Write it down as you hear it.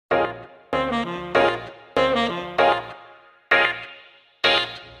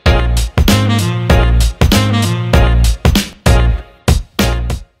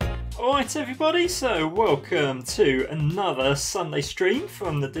Alright everybody, so welcome to another Sunday stream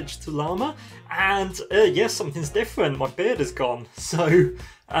from the Dijital Llama, and yes, something's different, my beard is gone, so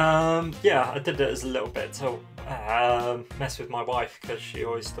yeah, I did it as a little bit to mess with my wife because she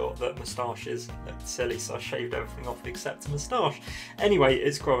always thought that moustaches looked silly, so I shaved everything off except a moustache. Anyway,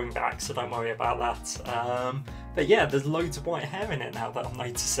 it's growing back, so don't worry about that. But yeah, there's loads of white hair in it now that I'm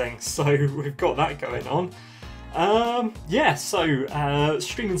noticing, so we've got that going on. Yeah, so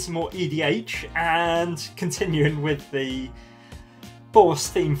streaming some more EDH and continuing with the boss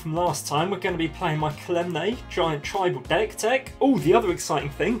theme from last time, we're going to be playing my Kalemne giant tribal deck. Oh, the other exciting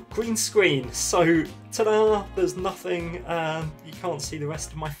thing, green screen. So, ta-da, there's nothing, you can't see the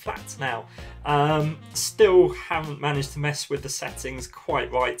rest of my flat now. Still haven't managed to mess with the settings quite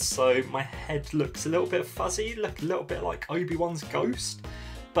right, so my head looks a little bit fuzzy, look a little bit like Obi-Wan's ghost.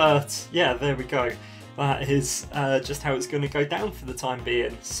 But yeah, there we go. That is just how it's going to go down for the time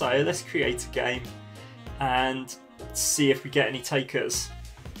being. So let's create a game and see if we get any takers.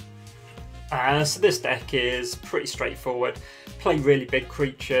 So this deck is pretty straightforward. Play really big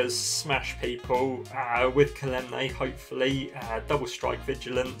creatures, smash people with Kalemne, hopefully, double strike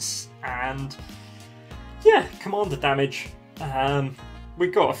vigilance, and yeah, commander damage.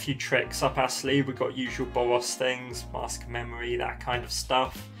 We've got a few tricks up our sleeve. We've got usual Boros things, Mask of Memory, that kind of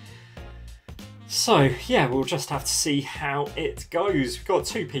stuff. So yeah, we'll just have to see how it goes. We've got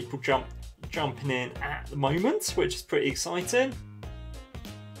two people jumping in at the moment, which is pretty exciting.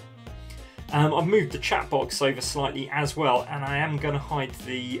 I've moved the chat box over slightly as well, and I am going to hide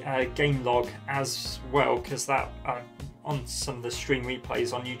the game log as well, because that on some of the stream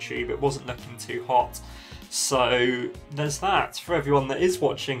replays on YouTube it wasn't looking too hot. So there's that. For everyone that is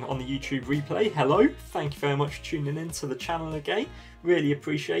watching on the YouTube replay, hello, thank you very much for tuning in to the channel again, really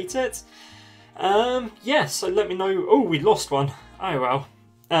appreciate it. Yeah, so let me know. Oh, we lost one. Oh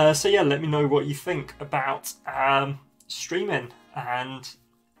well. So yeah, let me know what you think about streaming, and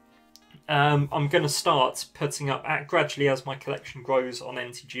I'm going to start putting up gradually as my collection grows on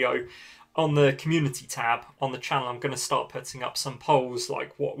MTGO. On the community tab on the channel, I'm going to start putting up some polls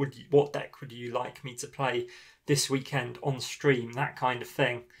like what deck would you like me to play this weekend on stream, that kind of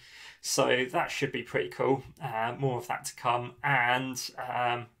thing. So that should be pretty cool. More of that to come, and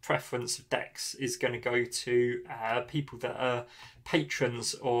preference of decks is going to go to people that are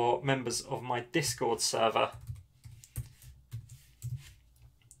patrons or members of my Discord server.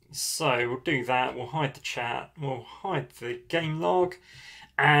 So we'll do that, we'll hide the chat, we'll hide the game log,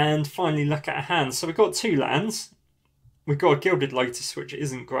 and finally look at our hands. So we've got two lands. We've got a Gilded Lotus, which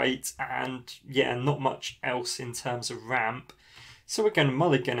isn't great, and yeah, not much else in terms of ramp. So we're going to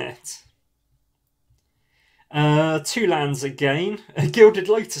mulligan it. Two lands again. A Gilded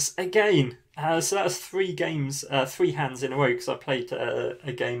Lotus again. So that's three games, three hands in a row, because I played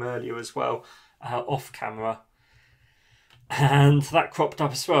a game earlier as well, off camera. And that cropped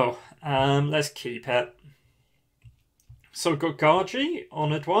up as well. Let's keep it. So we've got Gargi,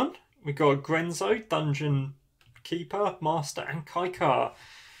 Honoured One. We've got Grenzo, Dungeon Keeper, Master, and Kaikar.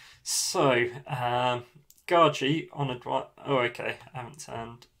 So, Gargi, Honoured One. Oh, okay, I haven't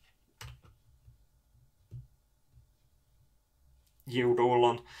turned Yield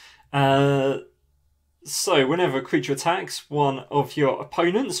All on. So, whenever a creature attacks one of your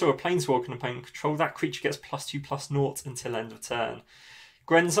opponents or a planeswalker opponent control, that creature gets +2/+0 until end of turn.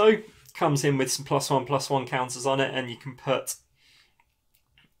 Grenzo comes in with some +1/+1 counters on it, and you can put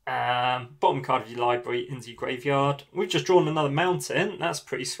bottom card of your library into your graveyard. We've just drawn another mountain. That's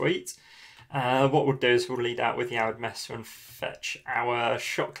pretty sweet. What we'll do is we'll lead out with the Arid Messer and fetch our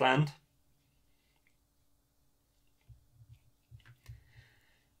Shockland.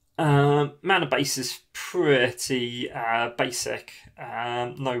 Mana base is pretty basic.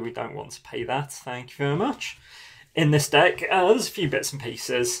 No, we don't want to pay that. Thank you very much. In this deck, there's a few bits and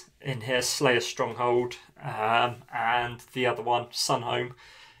pieces in here. Slayer's Stronghold, and the other one, Sunhome.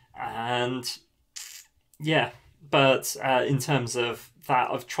 And yeah, but in terms of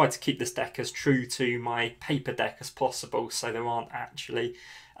that, I've tried to keep this deck as true to my paper deck as possible, so there aren't actually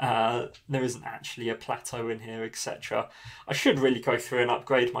there isn't actually a plateau in here, etc. I should really go through and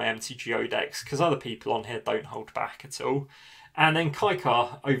upgrade my MTGO decks, because other people on here don't hold back at all. And then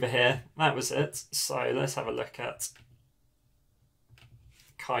Kaikar over here, that was it. So let's have a look at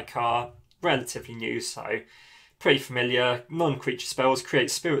Kaikar. Relatively new, so pretty familiar. Non-creature spells create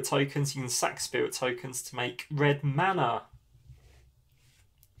spirit tokens. You can sack spirit tokens to make red mana.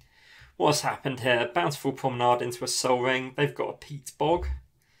 What's happened here? Bountiful Promenade into a Soul Ring. They've got a Peat Bog.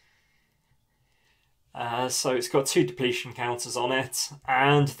 So it's got two depletion counters on it,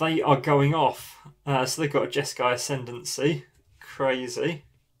 and they are going off. So they've got a Jeskai Ascendancy. Crazy.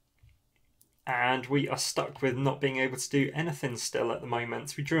 and we are stuck with not being able to do anything still at the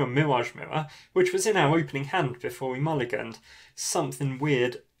moment. We drew a Mirage Mirror, which was in our opening hand before we mulliganed. Something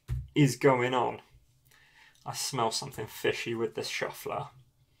weird is going on. I smell something fishy with this shuffler.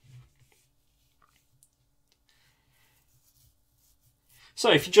 So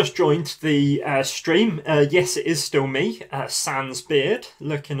if you just joined the stream, yes, it is still me, sans beard,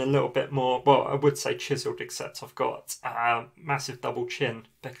 looking a little bit more, well, I would say chiseled, except I've got a massive double chin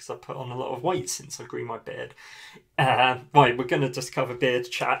because I put on a lot of weight since I grew my beard. Right, we're going to just cover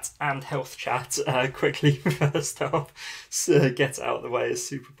beard chat and health chat quickly first off. So get it out of the way, it's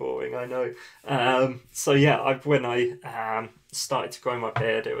super boring, I know. So yeah, when I started to grow my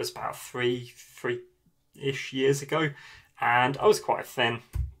beard, it was about three-ish years ago. And I was quite thin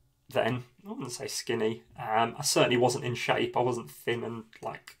then. I wouldn't say skinny. I certainly wasn't in shape. I wasn't thin and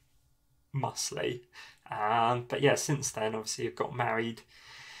like muscly. But yeah, since then, obviously, I've got married,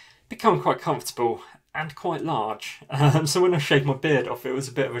 become quite comfortable and quite large. So when I shaved my beard off, it was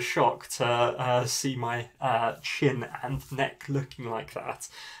a bit of a shock to see my chin and neck looking like that.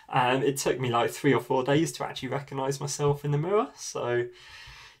 It took me like 3 or 4 days to actually recognise myself in the mirror. So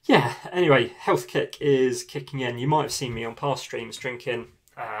yeah, anyway, health kick is kicking in. You might have seen me on past streams drinking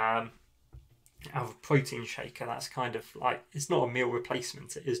out of a protein shaker. That's kind of like, it's not a meal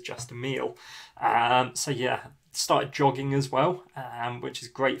replacement, it is just a meal. So yeah, started jogging as well, which is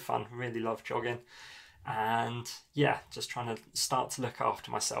great fun. Really love jogging. And yeah, just trying to start to look after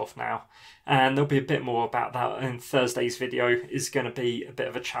myself now. And there'll be a bit more about that in Thursday's video. Is going to be a bit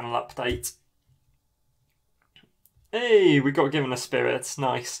of a channel update. Hey, we got given a spirit,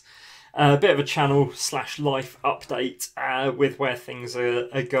 nice. A bit of a channel / life update with where things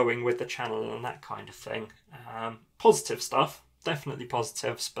are going with the channel and that kind of thing. Positive stuff, definitely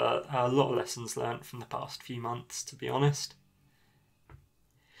positives, but a lot of lessons learnt from the past few months, to be honest.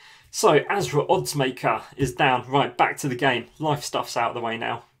 So, Azra Oddsmaker is down. Right, back to the game. Life stuff's out of the way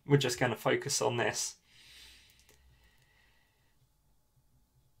now. We're just going to focus on this.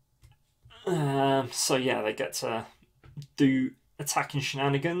 So yeah, they get to do attacking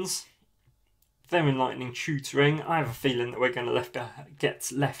shenanigans. They're enlightening tutoring. I have a feeling that we're going to get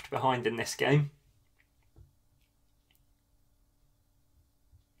left behind in this game.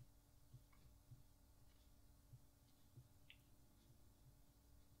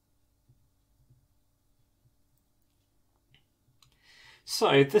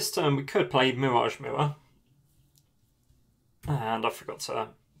 So this turn we could play Mirage Mirror. And I forgot to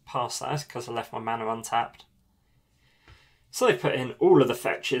pass that because I left my mana untapped. So they put in all of the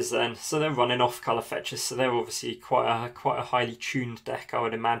fetches then. So they're running off-colour fetches. So they're obviously quite a highly tuned deck, I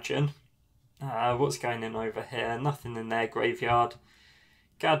would imagine. What's going in over here? Nothing in their graveyard.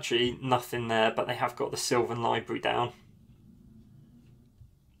 Gadji, nothing there, but they have got the Sylvan Library down.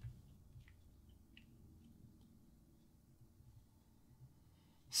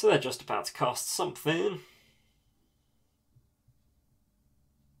 So they're just about to cast something.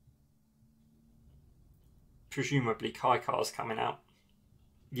 Presumably Kaikar's coming out.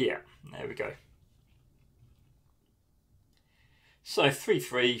 Yeah, there we go. So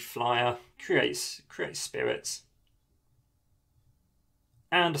 3/3 flyer creates spirits.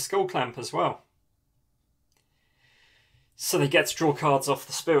 And a Skull Clamp as well. So they get to draw cards off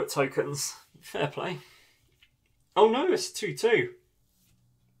the spirit tokens. Fair play. Oh no, it's 2/2.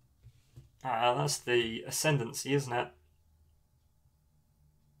 That's the Ascendancy, isn't it?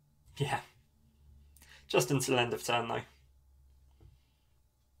 Yeah. Just until end of turn, though.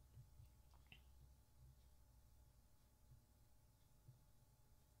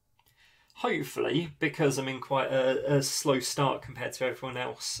 Hopefully, because I'm in quite a slow start compared to everyone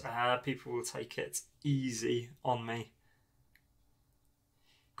else, people will take it easy on me.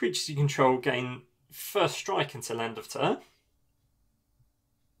 Creatures you control gain first strike until end of turn.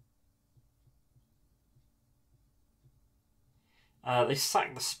 They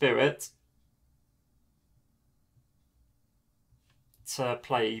sack the spirit to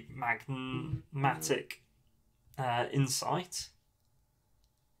play Magmatic Insight.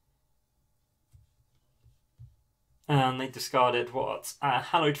 And they discarded what?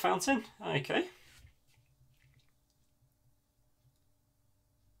 Hallowed Fountain? Okay.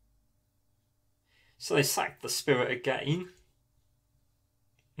 So they sacked the spirit again.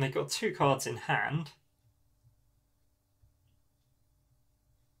 And they got 2 cards in hand.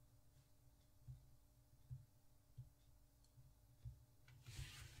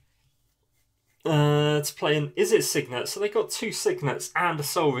 To play in, is it Signet? So they got 2 Signets and a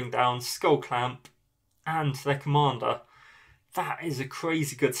Soul Ring down, Skull Clamp, and their commander. That is a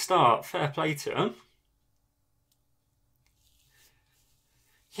crazy good start. Fair play to them.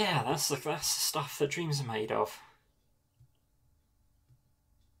 Yeah, that's the stuff that dreams are made of.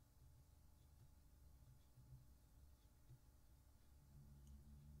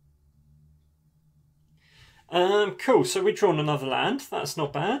 Cool, so we've drawn another land. That's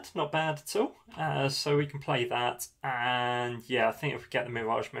not bad at all. So we can play that, and yeah, I think if we get the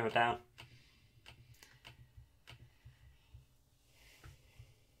Mirage Mirror down.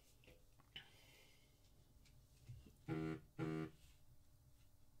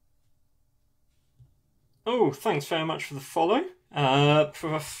 Oh, thanks very much for the follow.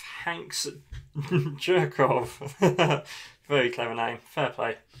 Prof. Hanks Jerkov. Very clever name. Fair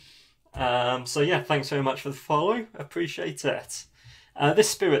play. So yeah, thanks very much for the follow. Appreciate it. This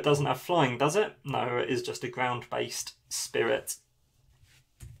spirit doesn't have flying, does it? No, it is just a ground-based spirit.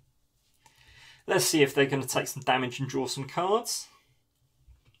 Let's see if they're going to take some damage and draw some cards.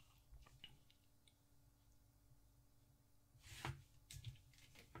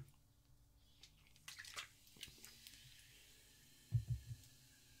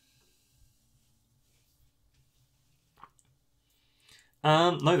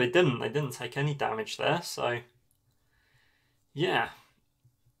 No, they didn't. They didn't take any damage there, so yeah.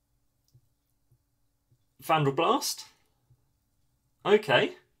 Vandal Blast.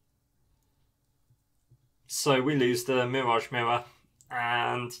 Okay. So we lose the Mirage Mirror,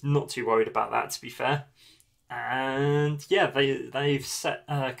 and not too worried about that, to be fair. And yeah, they've set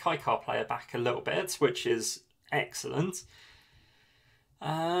Kaikar player back a little bit, which is excellent.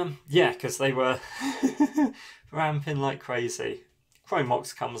 Yeah, because they were ramping like crazy.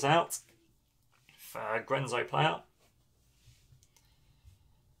 Chromox comes out for Grenzo player.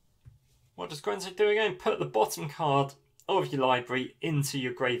 What does Grenzo do again? Put the bottom card of your library into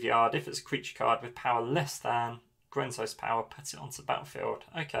your graveyard. If it's a creature card with power less than Grenzo's power, put it onto the battlefield.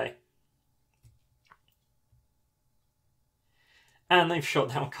 Okay. And they've shot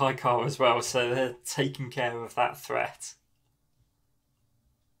down Kaikar as well, so they're taking care of that threat.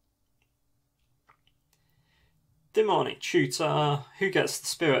 Demonic Tutor. Who gets the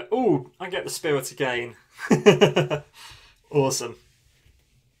spirit? Oh, I get the spirit again. Awesome.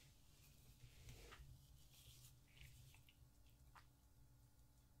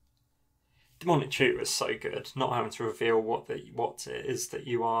 Demonic Tutor is so good. Not having to reveal what it is that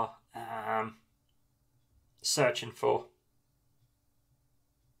you are searching for.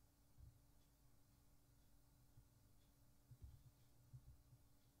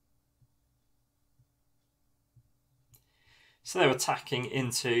 So they're attacking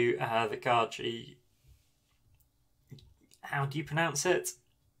into the Gaji. How do you pronounce it?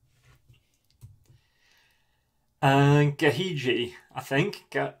 Gahiji, I think.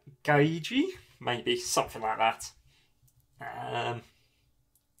 Gaiji? Maybe, something like that.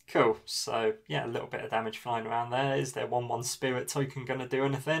 Cool, so yeah, a little bit of damage flying around there. Is their 1/1 spirit token going to do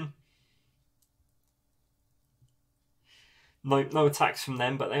anything? No attacks from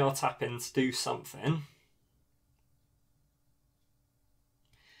them, but they are tapping to do something.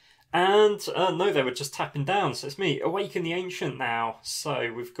 And no, they were just tapping down. So it's me. Awaken the Ancient now.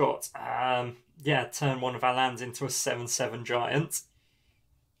 So we've got, yeah, turn one of our lands into a 7/7 giant.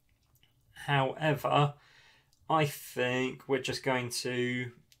 However, I think we're just going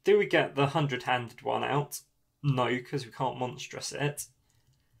to... Do we get the 100-handed one out? No, because we can't monstrous it.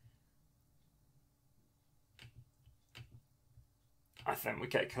 I think we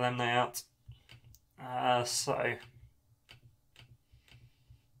get Kalemne out. So...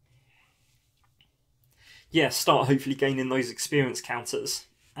 yeah, start hopefully gaining those experience counters.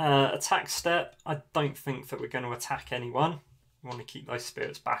 Attack step, I don't think that we're going to attack anyone. We want to keep those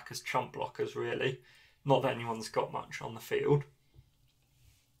spirits back as chump blockers, really. Not that anyone's got much on the field.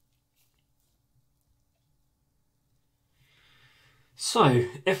 So,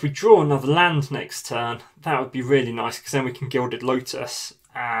 if we draw another land next turn, that would be really nice, because then we can Gilded Lotus,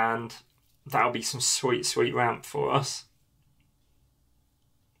 and that'll be some sweet, sweet ramp for us.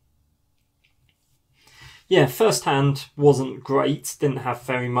 Yeah, first hand wasn't great, didn't have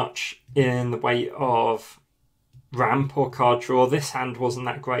very much in the way of ramp or card draw. This hand wasn't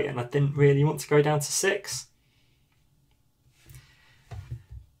that great, and I didn't really want to go down to 6.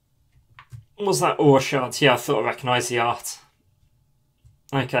 Was that Aura Shard? Yeah, I thought I recognised the art.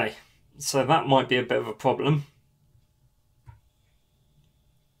 Okay, so that might be a bit of a problem.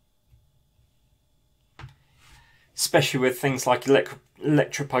 Especially with things like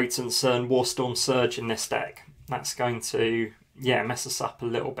Electropotence and Warstorm Surge in this deck. That's going to, yeah, mess us up a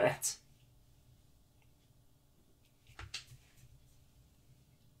little bit.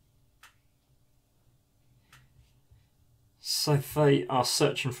 So they are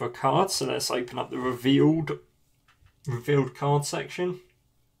searching for a card, so let's open up the revealed card section.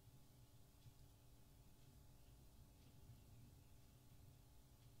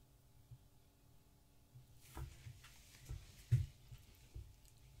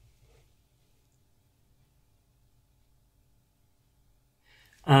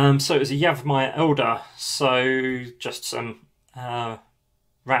 So it was a Yavimaya Elder, so just some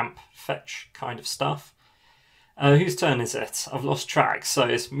ramp fetch kind of stuff. Whose turn is it? I've lost track, so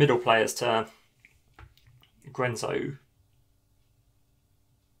it's middle player's turn. Grenzo.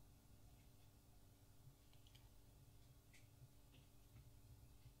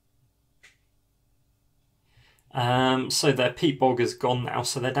 So their Peat Bogger's gone now,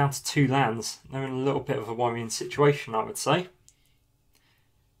 so they're down to 2 lands. They're in a little bit of a worrying situation, I would say.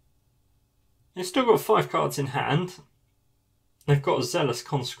 They've still got 5 cards in hand. They've got a Zealous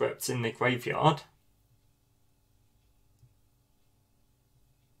Conscript in the graveyard.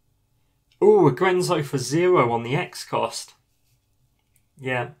 Oh, a Grenzo for 0 on the X cost.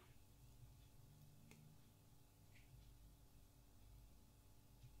 Yeah.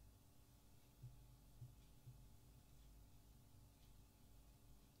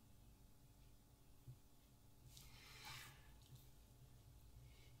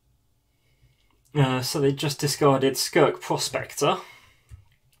 So they just discarded Skirk Prospector,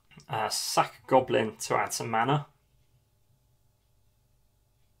 sack Goblin to add some mana,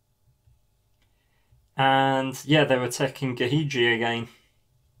 and yeah, they were taking Gahiji again.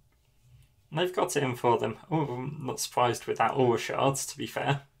 They've got it in for them. Oh, I'm not surprised with that Aura Shards, to be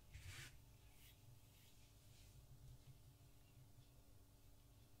fair.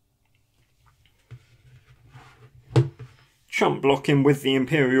 Chump blocking with the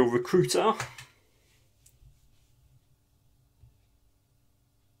Imperial Recruiter.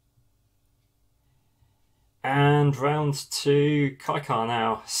 And round to Kaikar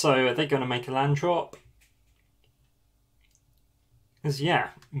now. So are they going to make a land drop? Because yeah,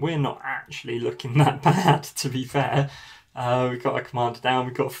 we're not actually looking that bad, to be fair. We've got a commander down,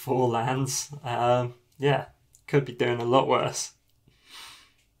 we've got 4 lands. Yeah, could be doing a lot worse.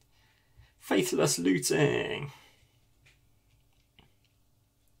 Faithless Looting.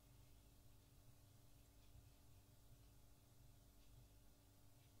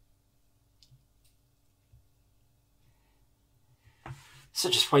 So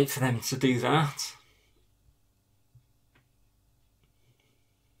just wait for them to do that.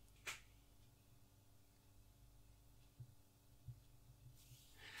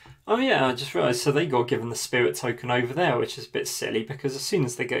 Oh yeah, I just realised, so they got given the spirit token over there, which is a bit silly, because as soon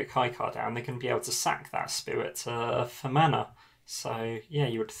as they get Kaikar down, they can be able to sack that spirit for mana. So yeah,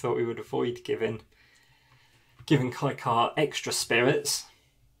 you would have thought we would avoid giving Kaikar extra spirits.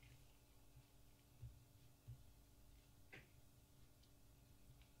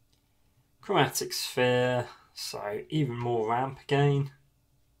 Chromatic Sphere, so even more ramp again.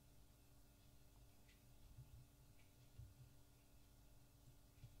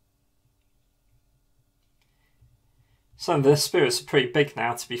 So the spirits are pretty big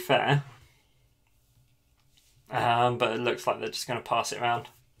now, to be fair. But it looks like they're just going to pass it around.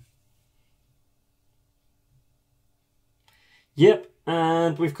 Yep,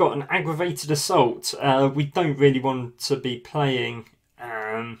 and we've got an Aggravated Assault. We don't really want to be playing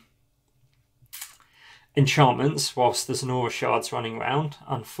enchantments whilst there's an Aura Shards running around,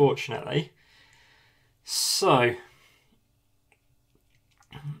 unfortunately. So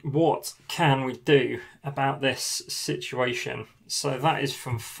what can we do about this situation? So that is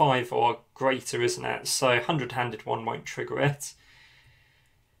from 5 or greater, isn't it? So 100-handed one won't trigger it.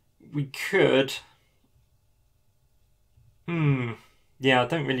 We could... Yeah, I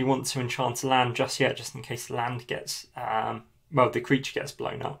don't really want to enchant a land just yet, just in case the land gets... well, the creature gets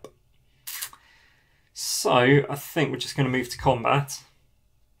blown up. So I think we're just going to move to combat.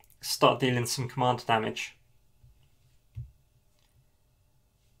 Start dealing some commander damage.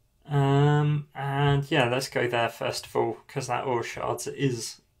 And yeah, let's go there first of all, because that Aura Shards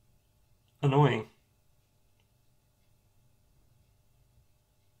is annoying.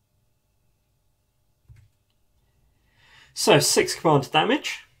 So 6 commander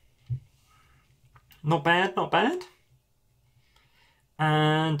damage. Not bad, not bad.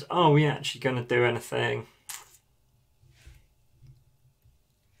 And are we actually going to do anything?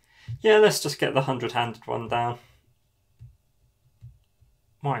 Yeah, let's just get the 100-handed one down.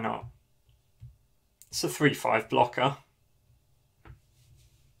 Why not? It's a 3/5 blocker.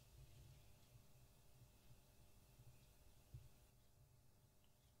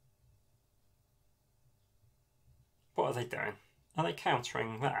 What are they doing? Are they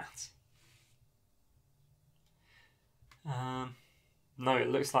countering that? No, it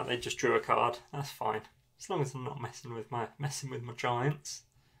looks like they just drew a card. That's fine, as long as I'm not messing with my giants.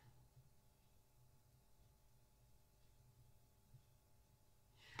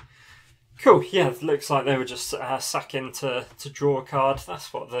 Cool. Yeah, it looks like they were just sacking to draw a card.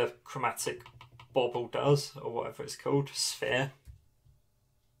 That's what the chromatic bauble does, or whatever it's called, sphere.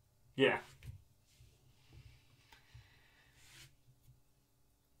 Yeah.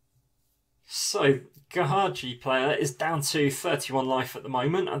 So, Gahaji player is down to 31 life at the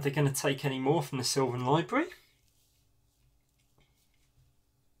moment. Are they going to take any more from the Sylvan Library?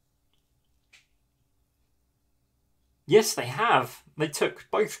 Yes, they have. They took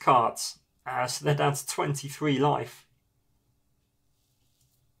both cards. So they're down to 23 life.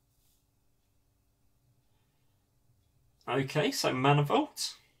 Okay, so Mana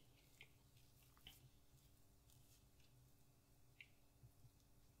Vault.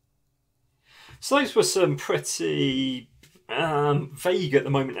 So those were some pretty vague at the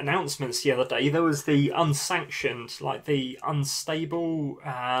moment announcements the other day. There was the unsanctioned, like the unstable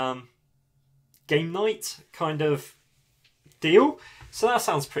game night kind of deal. So that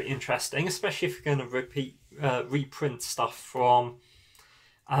sounds pretty interesting, especially if you're going to reprint stuff from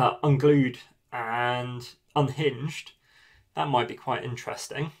Unglued and Unhinged. That might be quite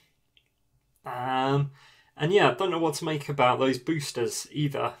interesting. And yeah, I don't know what to make about those boosters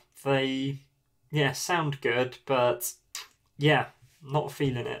either. They, yeah, sound good, but yeah, not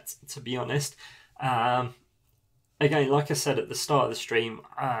feeling it, to be honest. Again, like I said at the start of the stream,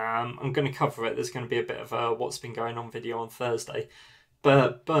 I'm going to cover it. There's going to be a bit of a what's been going on video on Thursday.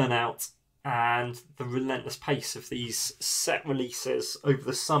 But burnout and the relentless pace of these set releases over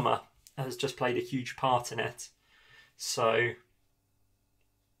the summer has just played a huge part in it. So,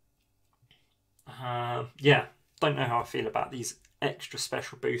 yeah, don't know how I feel about these extra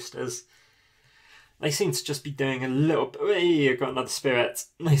special boosters. They seem to just be doing a little bit... Hey, I've got another spirit.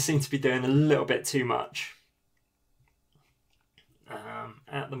 They seem to be doing a little bit too much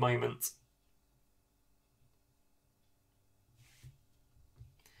at the moment.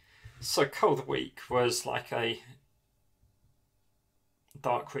 So Cold of the Week was like a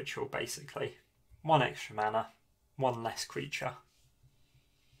dark ritual, basically. 1 extra mana, 1 less creature.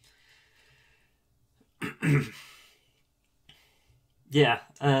 Yeah,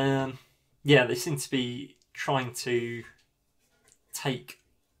 yeah, they seem to be trying to take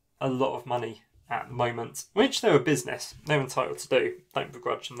a lot of money at the moment, which they're a business. They're entitled to do. Don't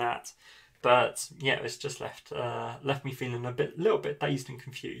begrudge them that. But yeah, it's just left me feeling a little bit dazed and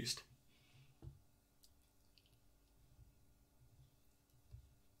confused.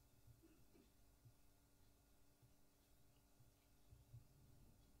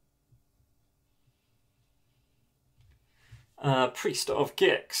 Priest of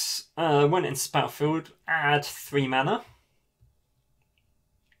Gix went into the battlefield, add 3 mana.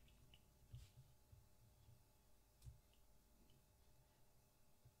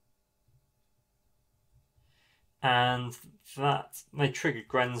 And that they triggered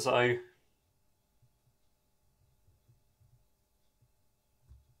Grenzo.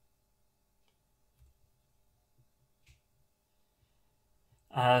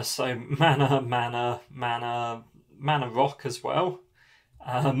 So mana rock as well.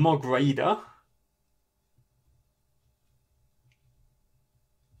 Mog Raider.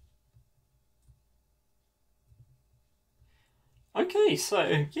 Okay,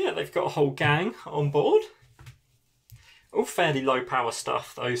 so yeah, they've got a whole gang on board. All fairly low power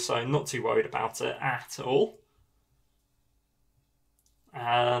stuff though, so not too worried about it at all.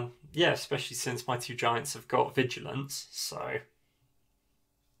 Yeah, especially since my 2 giants have got vigilance, so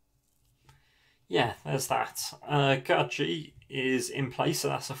yeah, there's that. Gaji is in place, so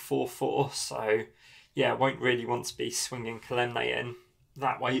that's a 4/4, so yeah, won't really want to be swinging Kalemne in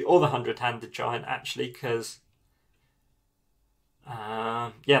that way, or the 100-handed giant actually, because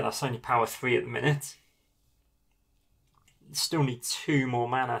yeah, that's only power 3 at the minute. Still need 2 more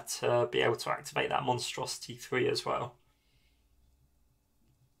mana to be able to activate that monstrosity 3 as well.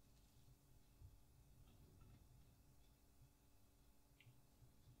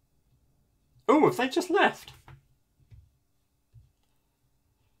 Oh, have they just left?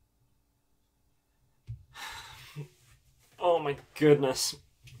 Oh my goodness.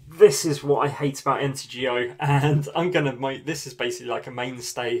 This is what I hate about MTGO, and I'm gonna make this is basically like a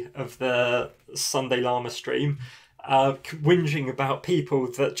mainstay of the Sunday Llama stream. Whinging about people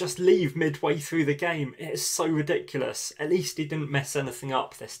that just leave midway through the game. It is so ridiculous. At least he didn't mess anything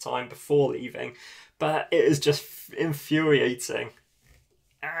up this time before leaving, but it is just infuriating.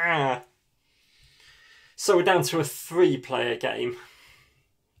 So we're down to a 3-player game.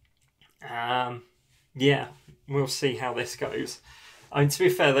 Yeah, we'll see how this goes. I mean, to be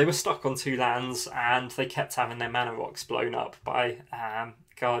fair, they were stuck on 2 lands and they kept having their mana rocks blown up by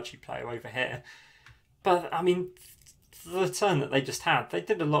Gaji player over here. But, I mean, the turn that they just had, they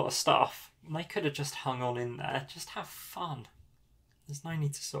did a lot of stuff. They could have just hung on in there. Just have fun. There's no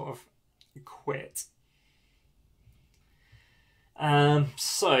need to sort of quit.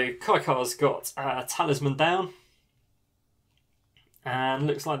 So Kaikar's got Talisman down, and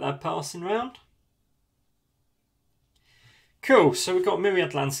looks like they're passing round. Cool, so we've got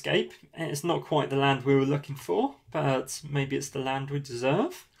Myriad Landscape. It's not quite the land we were looking for, but maybe it's the land we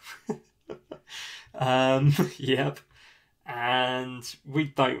deserve. Yep. And we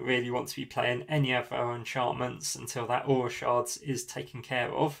don't really want to be playing any of our enchantments until that Aura Shards is taken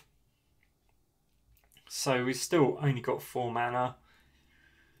care of. So we've still only got 4 mana.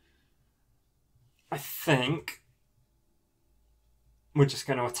 I think we're just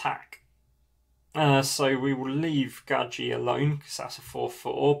going to attack. So we will leave Gaji alone because that's a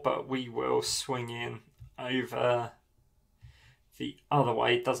 4/4, but we will swing in over the other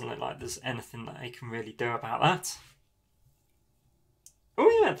way. It doesn't look like there's anything that they can really do about that.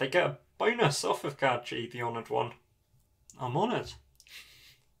 Oh yeah, they get a bonus off of Gaji, the honoured one. I'm honoured.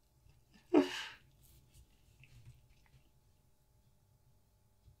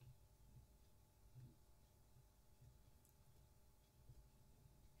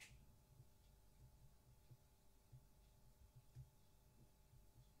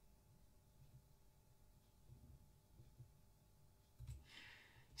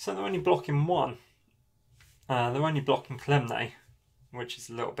 So they're only blocking 1. They're only blocking Kalemne, which is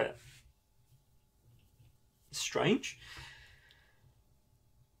a little bit strange.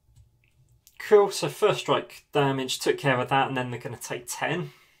 Cool, so first strike damage took care of that, and then they're going to take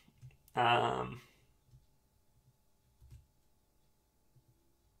 10.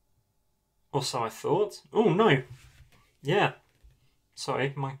 Also I thought. Oh no. Yeah.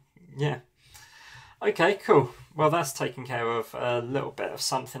 Sorry, yeah. Okay, cool. Well, that's taken care of a little bit of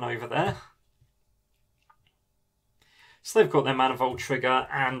something over there. So they've got their Mana Vault trigger,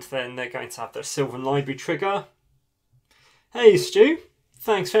 and then they're going to have their Sylvan Library trigger. Hey, Stu.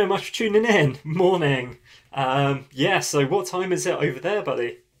 Thanks very much for tuning in. Morning. Yeah, so what time is it over there,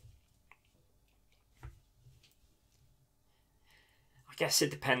 buddy? I guess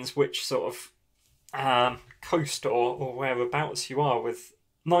it depends which sort of coast or whereabouts you are with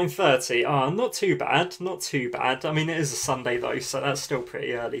 9:30. Not too bad, not too bad. I mean, it is a Sunday though, so that's still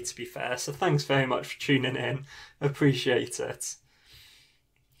pretty early to be fair. So thanks very much for tuning in. Appreciate it.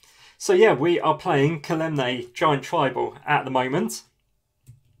 So yeah, we are playing Kalemne Giant Tribal at the moment.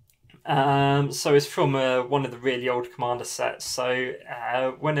 So it's from one of the really old commander sets. So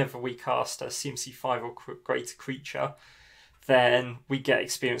whenever we cast a CMC5 or greater creature, then we get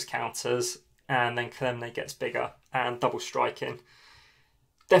experience counters, and then Kalemne gets bigger and double striking.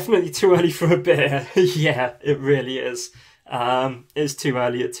 Definitely too early for a beer. Yeah, it really is. It's too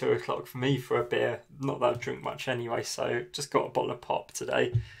early at 2 o'clock for me for a beer. Not that I drink much anyway, so just got a bottle of pop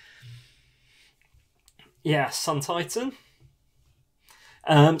today. Yeah, Sun Titan.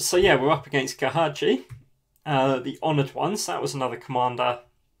 So yeah, we're up against Kahaji, the Honoured Ones. That was another commander,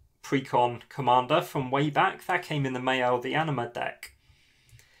 Precon commander from way back. That came in the Mayel the Anima deck.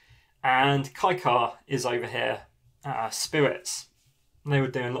 And Kaikar is over here, Spirits. They were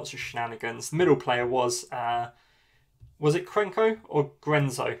doing lots of shenanigans. The middle player was it Krenko or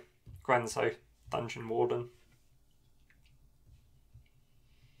Grenzo? Grenzo, Dungeon Warden.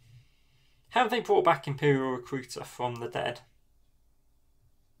 Have they brought back Imperial Recruiter from the dead?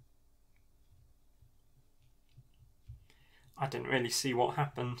 I didn't really see what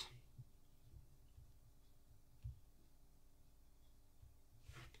happened.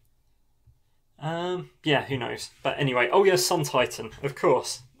 Yeah, who knows? But anyway, oh yeah, Sun Titan, of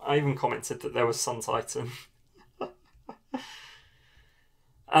course. I even commented that there was Sun Titan.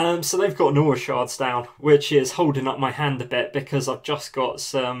 So they've got an Aura Shards down, which is holding up my hand a bit because I've just got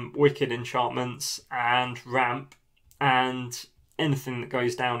some Wicked enchantments and Ramp, and anything that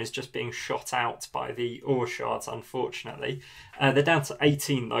goes down is just being shot out by the Aura Shards, unfortunately. They're down to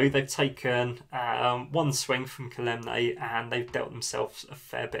 18 though. They've taken one swing from Kalemne, and they've dealt themselves a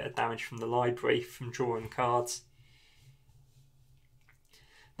fair bit of damage from the library from drawing cards.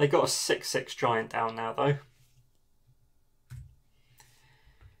 They got a 6/6 giant down now though.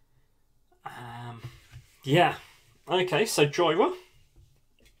 Yeah, okay, so Joyra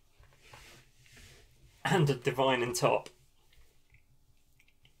and a Divine in top.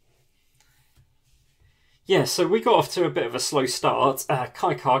 Yeah, so we got off to a bit of a slow start.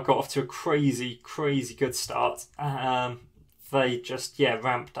 Kaikar got off to a crazy good start. They just, yeah,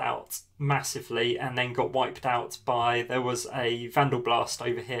 ramped out massively and then got wiped out by, there was a Vandal Blast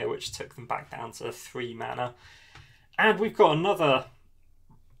over here which took them back down to 3 mana. And we've got another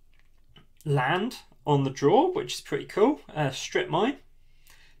land on the draw, which is pretty cool. Strip Mine.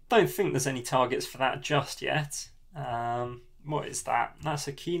 Don't think there's any targets for that just yet. What is that? That's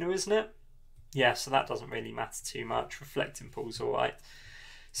a Kino, isn't it? Yeah, so that doesn't really matter too much. Reflecting pool's all right.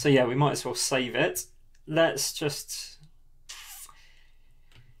 So yeah, we might as well save it. Let's just...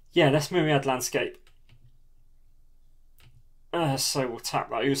 yeah, let's Myriad Landscape. So we'll tap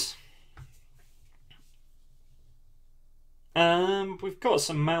those. We've got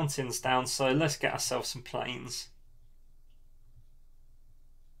some mountains down, so let's get ourselves some plains.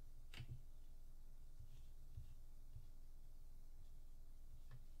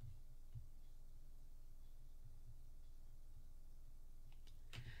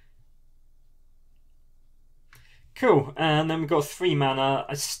 Cool, and then we've got 3 mana.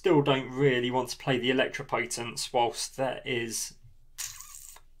 I still don't really want to play the Electropotence whilst there is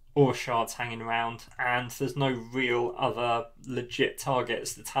Aura Shards hanging around, and there's no real other legit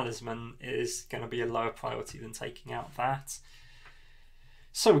targets. The Talisman is going to be a lower priority than taking out that.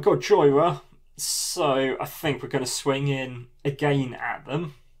 So we've got Joyra, so I think we're going to swing in again at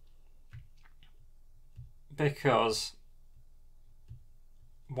them, because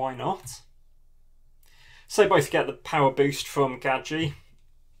why not? So they both get the power boost from Gadji.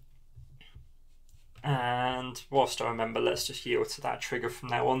 And whilst I remember, let's just yield to that trigger from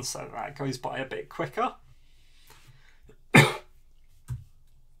now on so that goes by a bit quicker.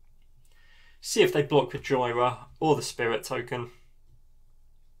 See if they block with Joyra or the Spirit token.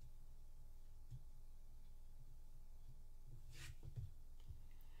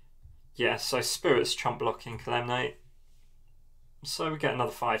 Yeah, so Spirit's trump blocking Kalemne. So we get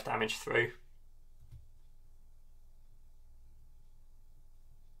another 5 damage through.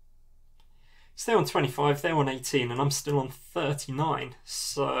 So they're on 25, they're on 18, and I'm still on 39.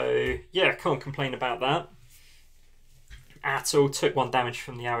 So yeah, can't complain about that at all. Took 1 damage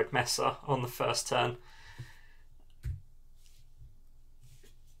from the Arid Mesa on the first turn.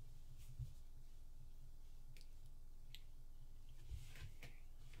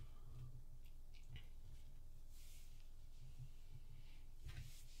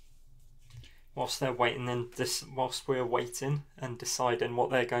 Whilst they're waiting, and whilst we're waiting and deciding what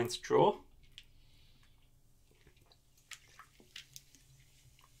they're going to draw.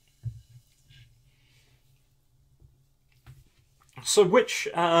 So which,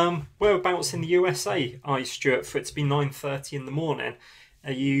 whereabouts in the USA are you, Stuart, for it to be 9:30 in the morning?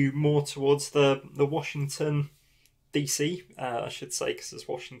 Are you more towards the Washington, DC, I should say, because there's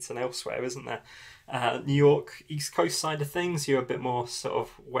Washington elsewhere, isn't there? New York, East Coast side of things? You're a bit more sort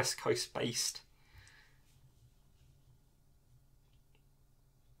of West Coast based.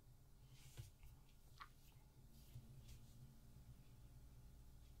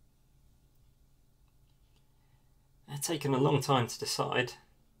 It's taken a long time to decide.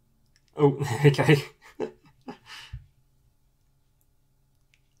 Oh, there we go.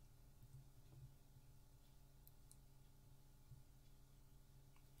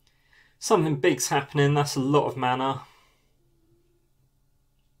 Something big's happening. That's a lot of mana.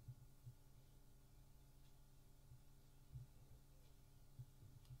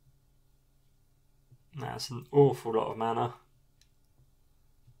 That's an awful lot of mana.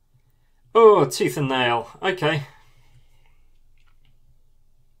 Oh, Tooth and Nail. Okay.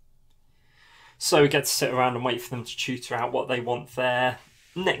 So we get to sit around and wait for them to tutor out what they want there.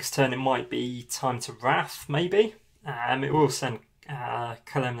 Next turn it might be time to Wrath, maybe. It will send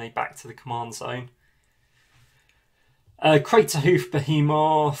Kalemne back to the command zone. Craterhoof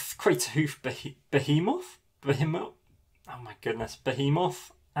Behemoth. Craterhoof Behemoth? Behemoth? Oh my goodness.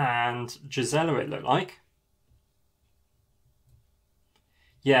 Behemoth and Gisela, it looked like.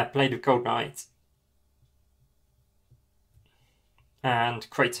 Yeah, Blade of Gold Knight. And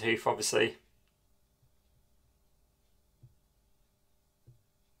Craterhoof, obviously.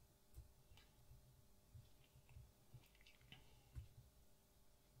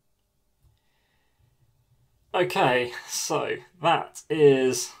 Okay, so that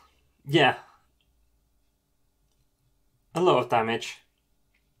is, yeah, a lot of damage.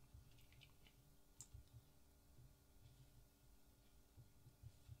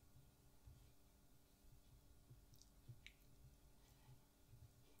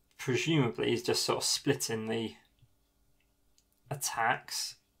 Presumably he's just sort of splitting the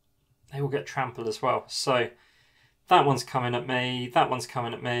attacks. They will get trampled as well. So that one's coming at me, that one's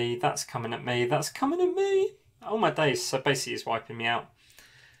coming at me, that's coming at me, that's coming at me. Oh my days, so basically he's wiping me out.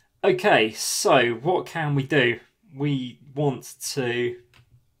 Okay, so what can we do? We want to...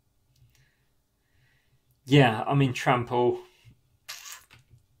 yeah, I mean, trample.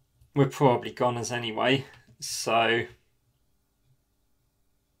 We're probably goners anyway, so...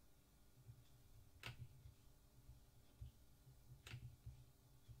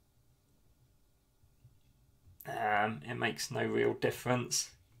 it makes no real difference.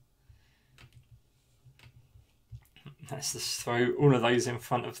 Let's just throw all of those in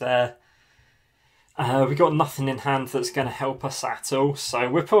front of there. We've got nothing in hand that's going to help us at all, so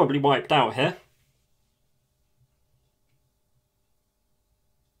we're probably wiped out here.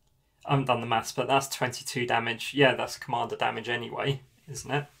 I haven't done the maths, but that's 22 damage. Yeah, that's commander damage anyway,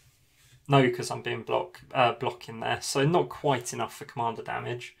 isn't it? No, because I'm being blocking there, so not quite enough for commander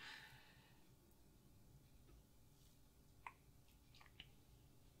damage.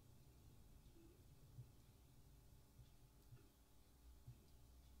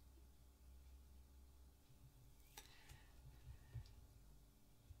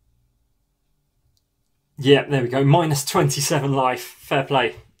 Yeah, there we go. Minus 27 life. Fair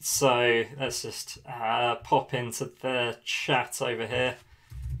play. So let's just pop into the chat over here.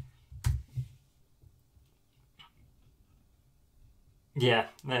 Yeah,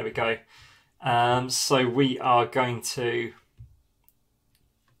 there we go. So we are going to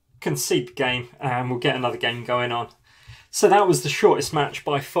concede the game and we'll get another game going on. So that was the shortest match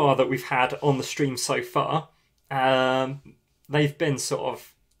by far that we've had on the stream so far. They've been sort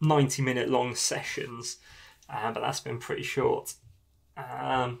of 90-minute long sessions, but that's been pretty short.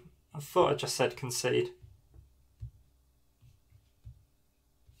 I thought I just said concede.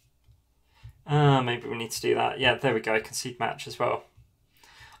 Maybe we need to do that. Yeah, there we go, concede match as well.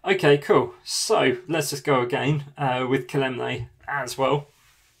 Okay, cool. So let's just go again with Kalemne as well.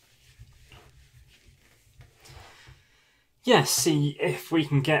 Yeah, see if we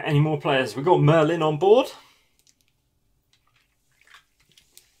can get any more players. We've got Merlin on board.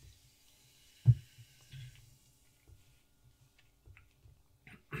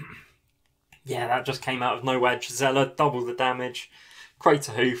 Yeah, that just came out of nowhere. Gisela, double the damage.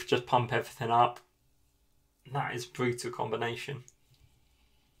 Crater Hoof, just pump everything up. That is a brutal combination.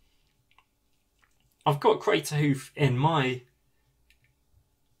 I've got Crater Hoof in my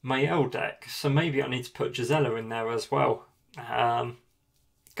L deck, so maybe I need to put Gisela in there as well.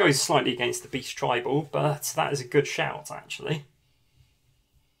 Goes slightly against the Beast Tribal, but that is a good shout, actually.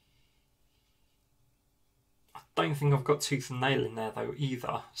 I don't think I've got Tooth and Nail in there, though,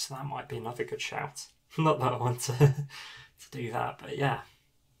 either, so that might be another good shout. Not that I want to do that, but yeah.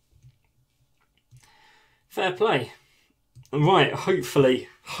 Fair play. Right, hopefully,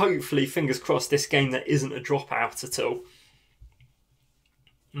 fingers crossed, this game there isn't a dropout at all.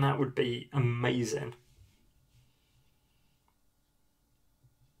 And that would be amazing.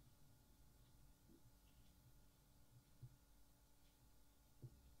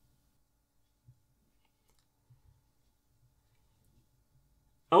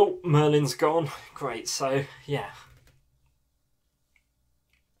 Oh, Merlin's gone. Great, so, yeah.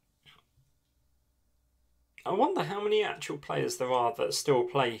 I wonder how many actual players there are that still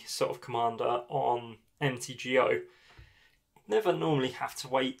play sort of Commander on MTGO. Never normally have to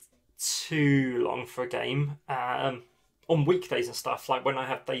wait too long for a game. On weekdays and stuff, like when I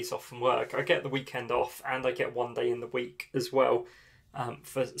have days off from work, I get the weekend off and I get one day in the week as well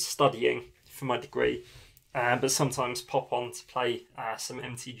for studying for my degree. But sometimes pop on to play some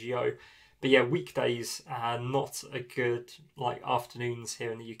MTGO. But yeah, weekdays are not a good, like afternoons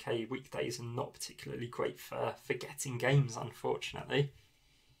here in the UK, weekdays are not particularly great for getting games, unfortunately.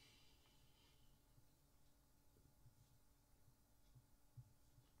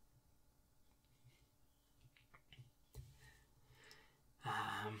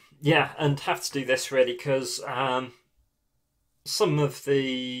 Yeah, and have to do this really because some of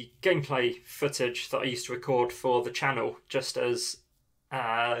the gameplay footage that I used to record for the channel, just as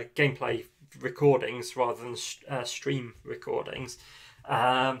gameplay recordings rather than stream recordings,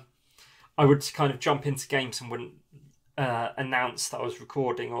 I would kind of jump into games and wouldn't announce that I was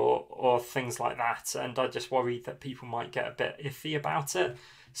recording or things like that, and I just worried that people might get a bit iffy about it.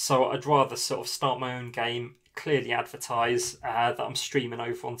 So I'd rather sort of start my own game, clearly advertise that I'm streaming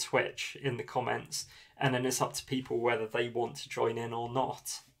over on Twitch in the comments, and then it's up to people whether they want to join in or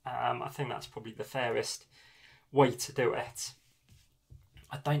not. I think that's probably the fairest way to do it.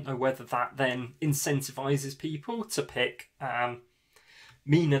 I don't know whether that then incentivizes people to pick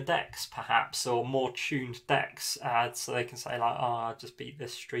meaner decks, perhaps, or more tuned decks, so they can say, like, oh, I just beat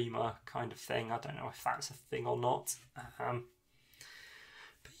this streamer kind of thing. I don't know if that's a thing or not.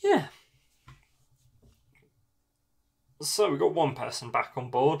 But yeah. So we've got one person back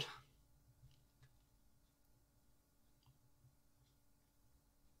on board.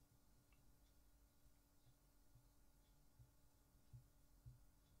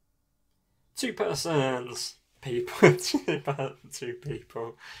 Two persons. People. Two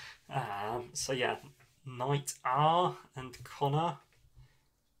people. So yeah, Knight R and Connor.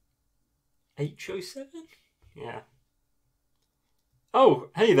 H07? Yeah. Oh,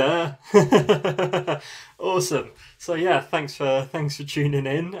 hey there! Awesome. So yeah, thanks for tuning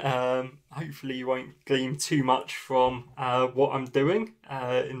in. Hopefully you won't glean too much from what I'm doing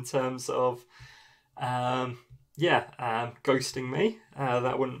in terms of um, ghosting me.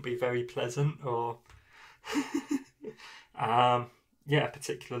 That wouldn't be very pleasant, or um, yeah,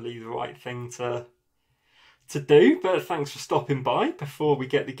 particularly the right thing to do. But thanks for stopping by before we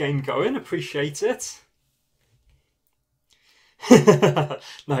get the game going. Appreciate it. No,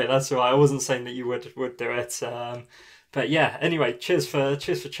 that's all right. I wasn't saying that you would do it. But yeah. Anyway, cheers for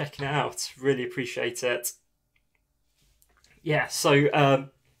checking it out. Really appreciate it. Yeah. So I'm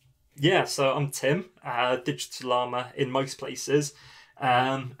Tim, Digital Llama in most places.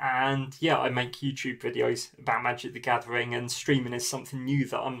 And yeah, I make YouTube videos about Magic the Gathering, and streaming is something new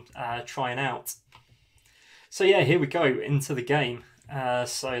that I'm trying out. So yeah, here we go into the game.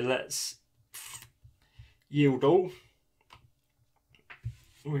 So let's yield all.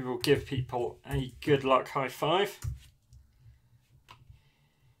 We will give people a good luck high five.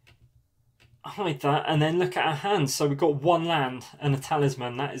 Hide that, and then look at our hands. So we've got one land and a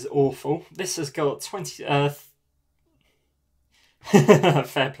talisman. That is awful. This has got 20...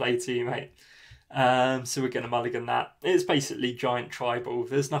 fair play to you, mate. So we're going to mulligan that. It's basically giant tribal.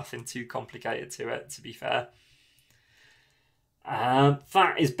 There's nothing too complicated to it, to be fair.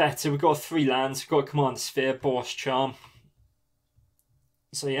 That is better. We've got 3 lands. We've got a Commander Sphere, Boros Charm.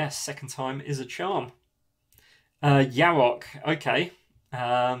 So yes, second time is a charm. Yarok, okay.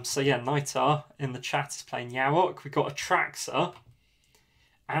 So yeah, Nightar in the chat is playing Yarok. We've got Atraxa,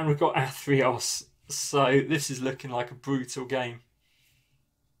 and we've got Athreos. So this is looking like a brutal game.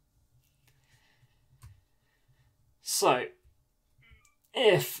 So,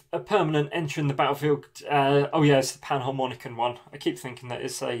 if a permanent entering the battlefield... oh yeah, it's the Panharmonicon one. I keep thinking that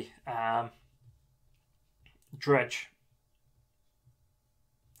it's a Dredge.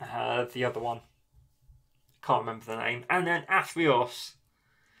 The other one. Can't remember the name. And then Athreos.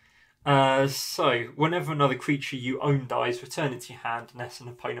 So, whenever another creature you own dies, return it to your hand unless an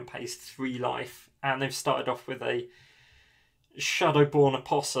opponent pays 3 life. And they've started off with a Shadowborn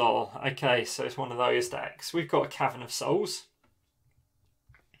Apostle. Okay, so it's one of those decks. We've got a Cavern of Souls.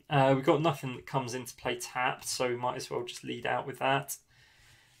 We've got nothing that comes into play tapped, so we might as well just lead out with that.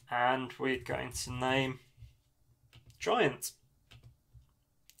 And we're going to name Giant.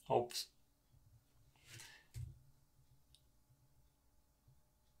 Obs.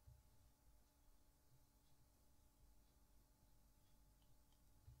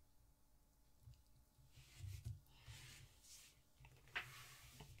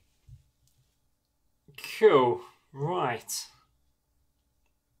 Cool. Right.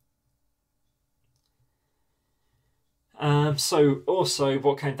 So also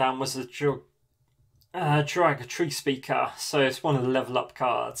what came down was a Drag a Tree Speaker. So it's one of the level up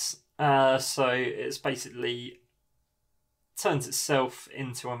cards. So it's basically turns itself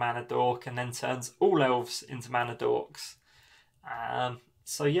into a mana dork and then turns all elves into mana dorks.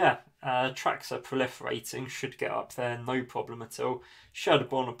 So yeah, tracks are proliferating, should get up there, no problem at all.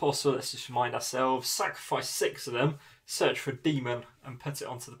 Shadowborn Apostle, let's just remind ourselves, sacrifice 6 of them, search for a demon and put it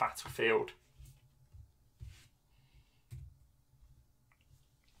onto the battlefield.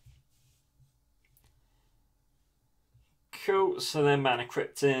 Cool, so then Mana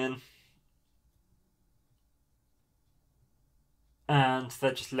Crypt in. And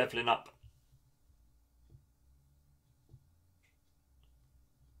they're just levelling up.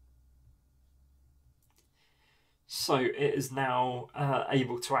 So it is now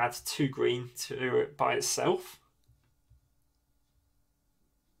able to add 2 green to it by itself.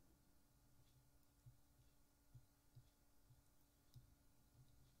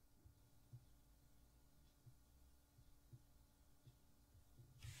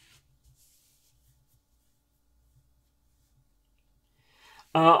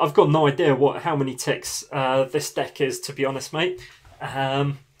 I've got no idea how many ticks this deck is, to be honest, mate.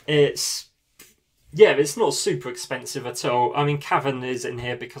 It's not super expensive at all. I mean, Cavern is in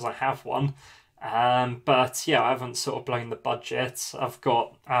here because I have one. But yeah, I haven't sort of blown the budget. I've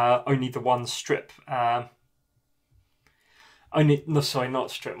got only the one strip. Only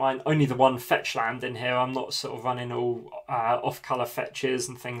the one fetch land in here. I'm not sort of running all off-color fetches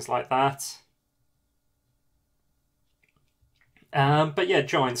and things like that. But yeah,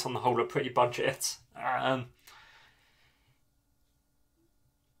 Giants on the whole are pretty budget.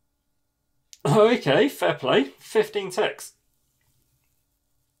 Okay, fair play. 15 ticks.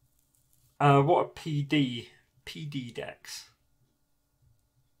 What are PD decks?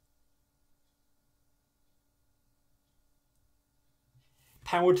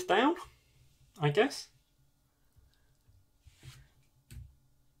 Powered down, I guess.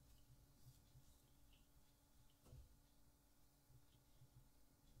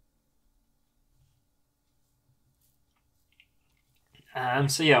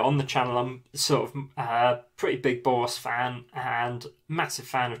 So yeah, on the channel I'm sort of a pretty big Boros fan and massive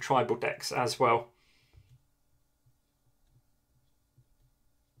fan of tribal decks as well.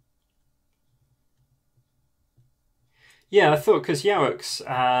 Yeah, I thought because Yarok's,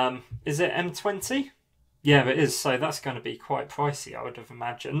 is it M20? Yeah, it is, so that's going to be quite pricey, I would have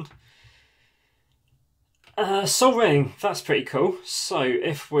imagined. Sol Ring, that's pretty cool. So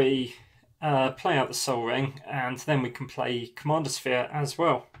if we play out the Sol Ring, and then we can play Commander Sphere as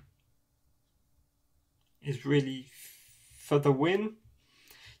well. Is really for the win.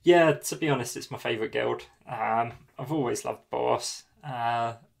 Yeah, to be honest, it's my favourite guild. I've always loved Boros.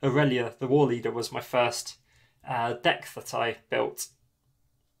 Aurelia, the War Leader, was my first deck that I built.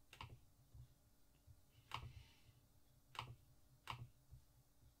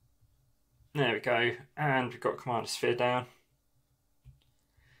 There we go, and we've got Commander Sphere down.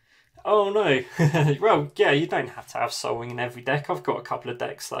 Oh no, well, yeah, you don't have to have Sol Ring in every deck. I've got a couple of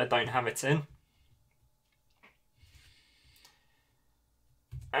decks that I don't have it in.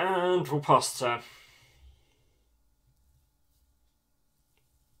 And we'll pass the turn.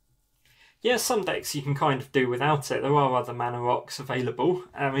 Yeah, some decks you can kind of do without it. There are other mana rocks available.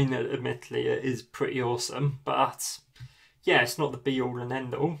 I mean, admittedly, it is pretty awesome, but yeah, it's not the be-all and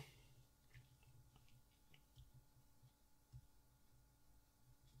end-all.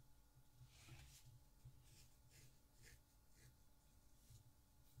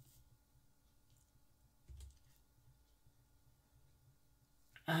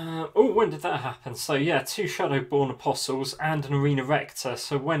 Oh, when did that happen? So yeah, 2 Shadowborn Apostles and an Arena Rector.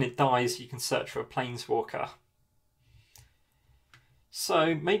 So when it dies, you can search for a Planeswalker.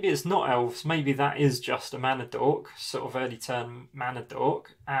 So maybe it's not elves, maybe that is just a mana dork, sort of early turn mana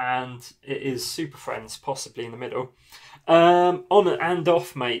dork, and it is Super Friends, possibly in the middle. On and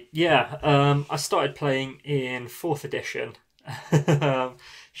off, mate. Yeah, I started playing in 4th edition,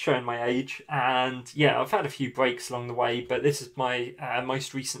 showing my age, and yeah, I've had a few breaks along the way, but this is my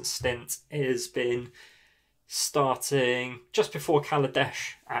most recent stint. Has been starting just before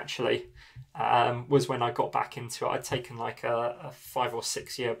Kaladesh, actually. Was when I got back into it. I'd taken like a 5 or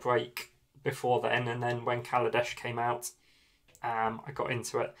 6 year break before then, and then when Kaladesh came out, I got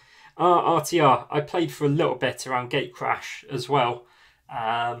into it. RTR, I played for a little bit around Gatecrash as well,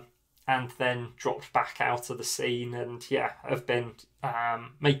 and then dropped back out of the scene, and yeah, I've been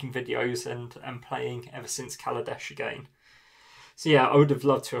making videos and playing ever since Kaladesh again. So yeah, I would have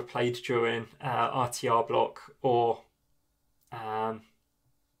loved to have played during RTR block or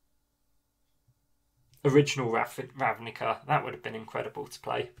original Ravnica. That would have been incredible to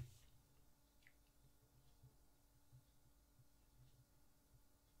play.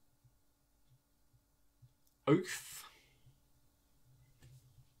 Oath.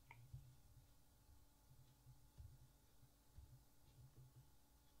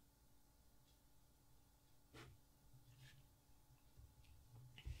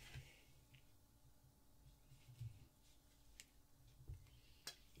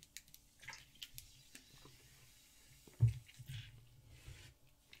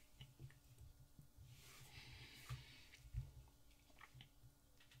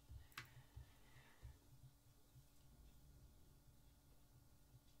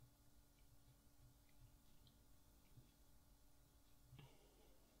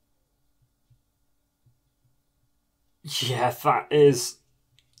 Yeah, that is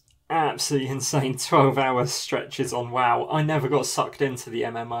absolutely insane. 12 hour stretches on WoW. I never got sucked into the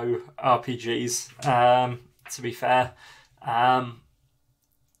MMO RPGs, to be fair.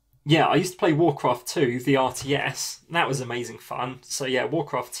 Yeah, I used to play Warcraft 2, the RTS. That was amazing fun. So yeah,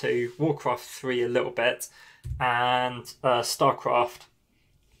 Warcraft 2, Warcraft 3 a little bit, and StarCraft.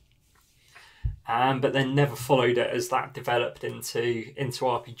 But then never followed it as that developed into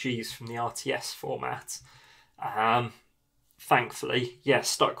RPGs from the RTS format. Thankfully, yeah,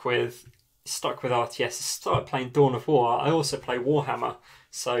 stuck with RTS. Started playing Dawn of War. I also play Warhammer,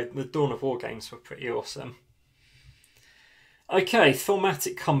 so the Dawn of War games were pretty awesome. Okay,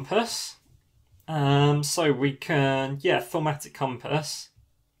 Thaumatic Compass. So we can, yeah, Thaumatic Compass.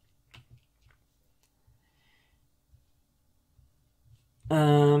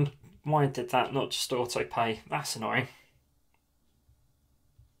 Why did that not just auto pay? That's annoying.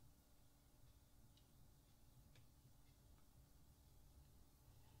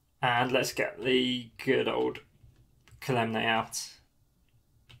 And let's get the good old Kalemne out.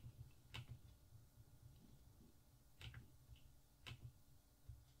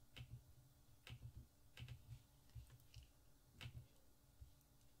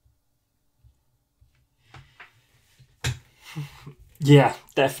 Yeah,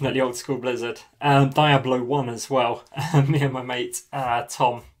 definitely old school Blizzard. Diablo 1 as well. Me and my mate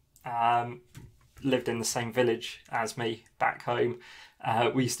Tom lived in the same village as me back home.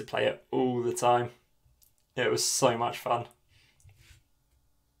 We used to play it all the time. It was so much fun.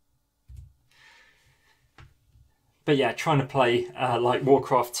 But yeah, trying to play like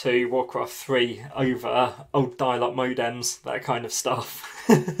Warcraft 2, Warcraft 3 over old dial-up modems, that kind of stuff.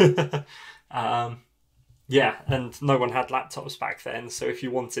 Yeah, and no one had laptops back then, so if you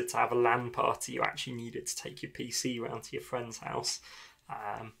wanted to have a LAN party, you actually needed to take your PC around to your friend's house.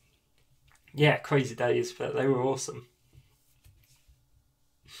 Yeah, crazy days, but they were awesome.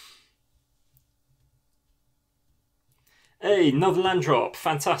 Hey, another land drop,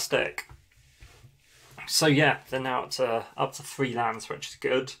 fantastic. So yeah, they're now up to 3 lands, which is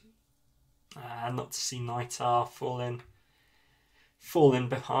good. Not to see Nightar fall in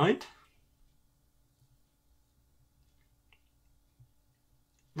behind.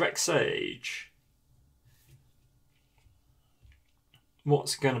 Rexage.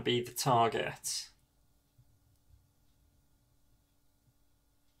 What's going to be the target?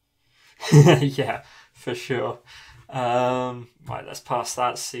 Yeah, for sure. Right, let's pass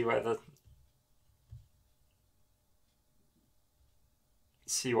that. See what the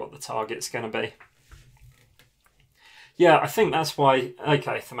target's going to be. Yeah, I think that's why.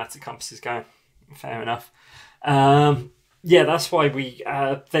 Okay, thematic compass is going. Fair enough. Yeah, that's why we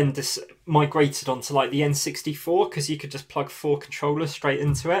then migrated onto like the N64, because you could just plug 4 controllers straight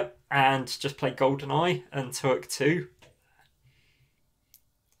into it and just play GoldenEye and Turk 2.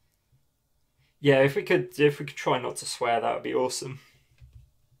 Yeah, if we could try not to swear, that would be awesome.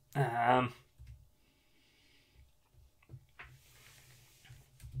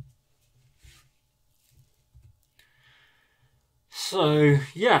 So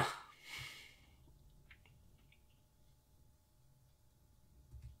yeah.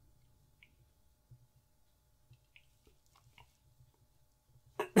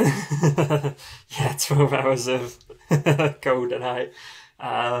 Yeah, 12 hours of GoldenEye.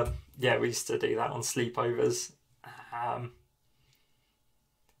 Yeah, we used to do that on sleepovers.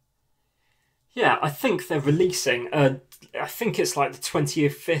 Yeah, I think they're releasing. I think it's like the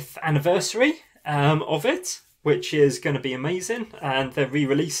 25th anniversary of it, which is going to be amazing, and they're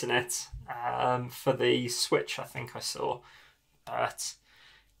re-releasing it for the Switch. I think I saw, but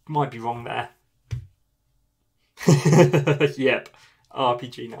might be wrong there. Yep,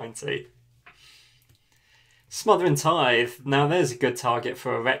 RPG 90. Smother and Tithe. Now there's a good target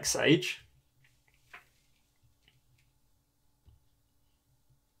for a Rexage.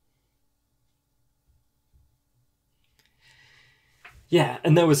 Yeah,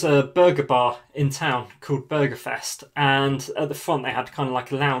 and there was a burger bar in town called Burgerfest, and at the front they had kind of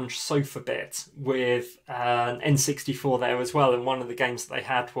like a lounge sofa bit with an N64 there as well, and one of the games that they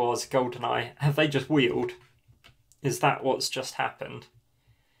had was GoldenEye. Have they just wheeled? Is that what's just happened?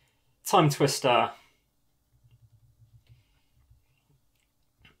 Time Twister.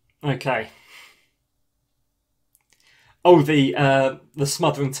 Okay. Oh, the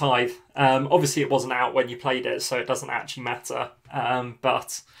Smothering Tithe. Obviously, it wasn't out when you played it, so it doesn't actually matter.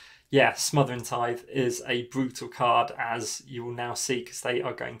 But yeah, Smothering Tithe is a brutal card, as you will now see, because they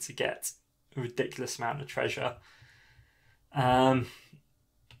are going to get a ridiculous amount of treasure.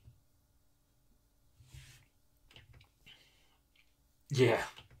 Yeah.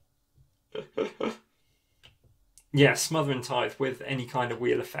 Yeah, Smothering Tithe with any kind of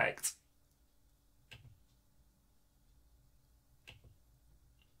wheel effect.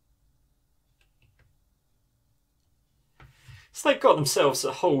 So they've got themselves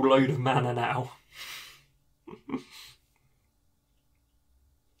a whole load of mana now.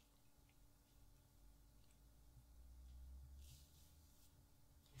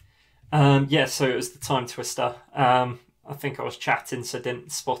 Yeah, so it was the Time Twister. I think I was chatting, so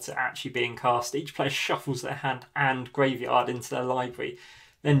didn't spot it actually being cast. Each player shuffles their hand and graveyard into their library,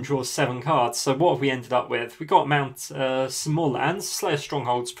 then draws 7 cards. So what have we ended up with? We got Mount some more lands. Slayer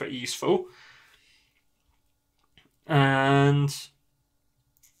Stronghold's pretty useful. And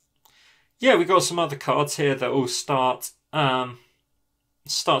yeah, we got some other cards here that will start to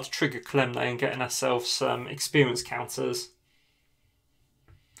trigger Kalemne and getting ourselves some experience counters.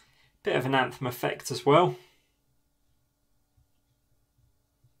 Bit of an Anthem effect as well.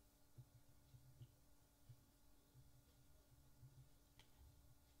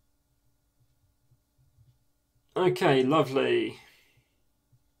 Okay, lovely.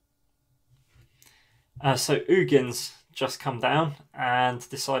 So Ugin's just come down and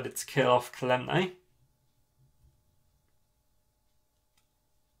decided to kill off Kalemne.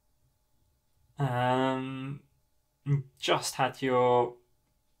 just had your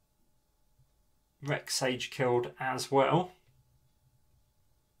Rex Sage killed as well.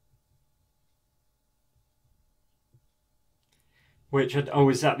 Which had, oh,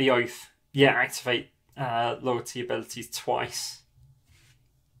 is that the oath? Yeah, activate loyalty abilities twice.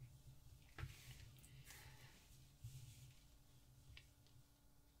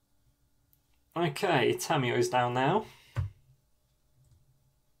 Okay, Tamio's down now.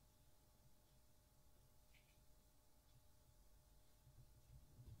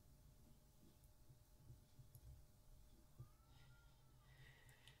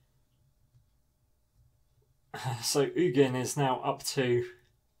 So Ugin is now up to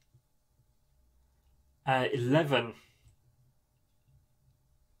 11.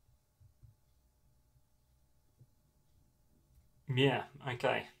 Yeah,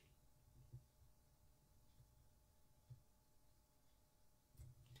 okay.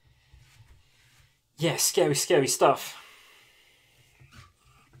 Yeah, scary, scary stuff.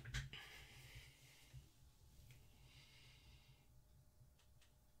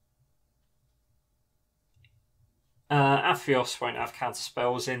 Athios won't have counter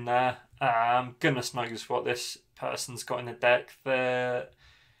spells in there. Goodness knows what this person's got in the deck. They're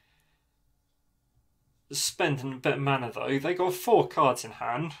spending a bit of mana though. They got 4 cards in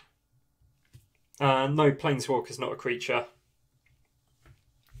hand. No, Planeswalker's not a creature.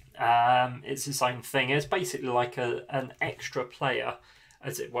 It's its own thing. It's basically like an extra player,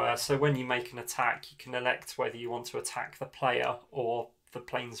 as it were. So when you make an attack, you can elect whether you want to attack the player or the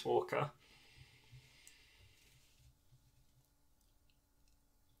Planeswalker.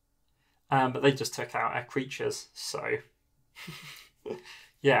 But they just took out our creatures, so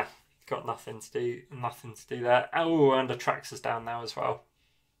yeah, got nothing to do there. Oh, and Atraxa's down now as well.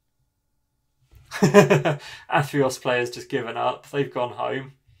 Athios players just given up. They've gone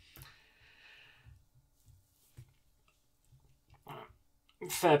home.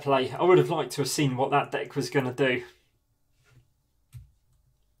 Fair play. I would have liked to have seen what that deck was going to do.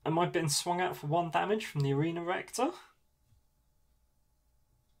 Am I being swung out for 1 damage from the Arena Rector?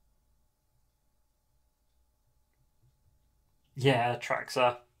 Yeah,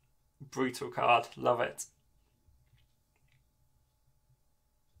 Atraxa. Brutal card. Love it.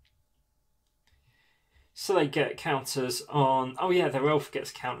 So they get counters on... Oh yeah, their elf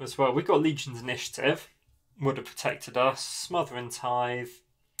gets counter as well. We've got Legion's Initiative. Would have protected us. Smother and Tithe.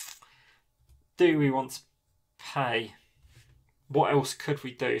 Do we want to pay? What else could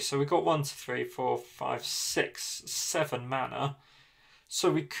we do? So we've got 1, 2, 3, 4, 5, 6, 7 mana.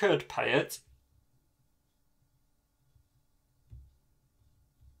 So we could pay it.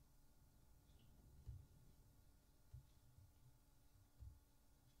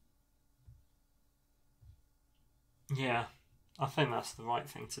 Yeah, I think that's the right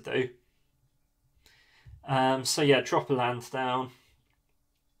thing to do. So yeah, drop a land down.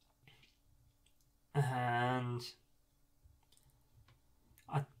 And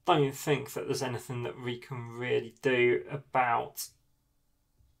I don't think that there's anything that we can really do about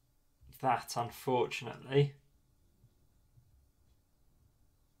that, unfortunately.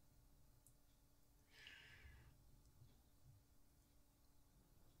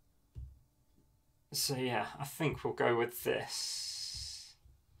 So yeah, I think we'll go with this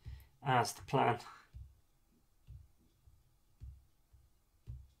as the plan.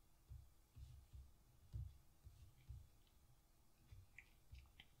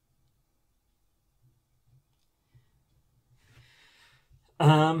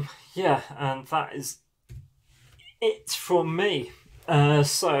 Yeah, and that is it from me.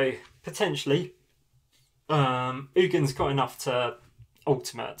 So potentially, Ugin's got enough to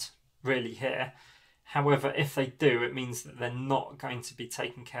ultimate really here. However, if they do, it means that they're not going to be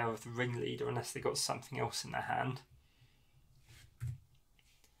taking care of the ringleader unless they've got something else in their hand.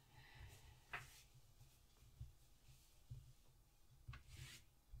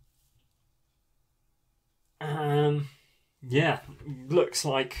 Yeah, looks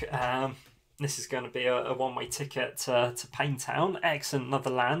like this is going to be a one-way ticket to Paintown. Excellent,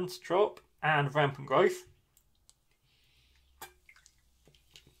 another land drop and rampant growth.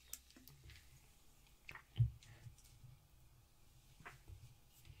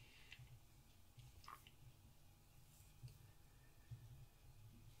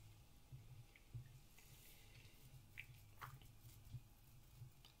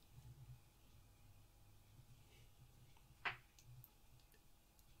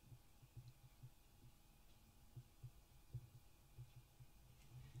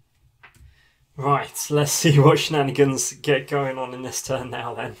 Right, let's see what shenanigans get going on in this turn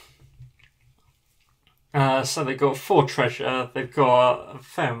now then. So they've got 4 treasure, they've got a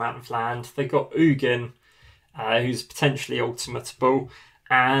fair amount of land, they've got Ugin who's potentially ultimatable,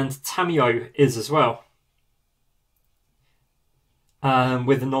 and Tamiyo is as well.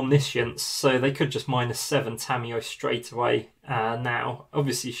 With an omniscience, so they could just -7 Tamiyo straight away now.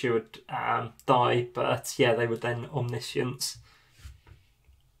 Obviously she would die, but yeah, they would then omniscience.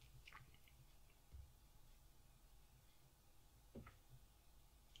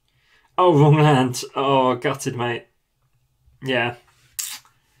 Oh, wrong land. Oh, gutted, mate. Yeah.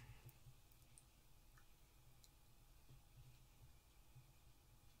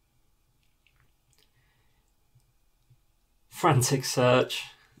 Frantic search.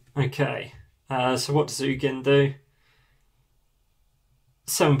 Okay. So what does Ugin do?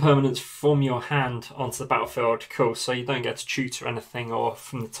 7 permanents from your hand onto the battlefield. Cool, so you don't get to tutor anything or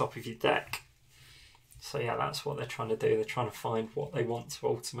from the top of your deck. So yeah, that's what they're trying to do. They're trying to find what they want to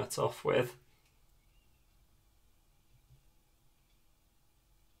ultimate off with.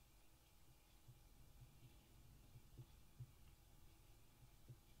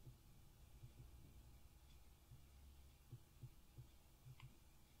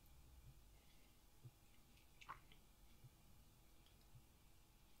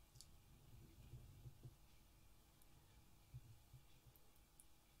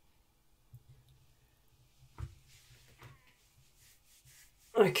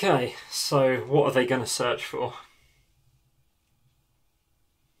 Okay, so what are they going to search for?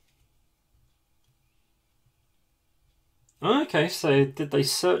 Okay, so did they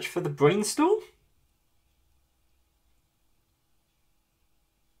search for the brainstorm?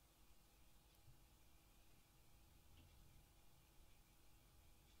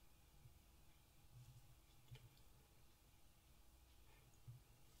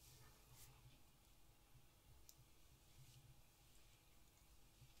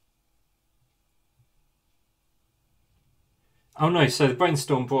 Oh no, so the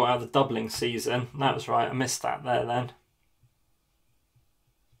brainstorm brought out the doubling season. That was right, I missed that there then.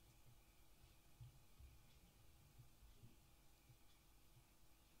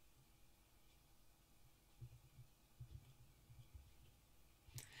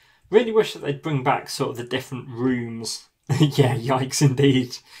 Really wish that they'd bring back sort of the different rooms. Yeah, yikes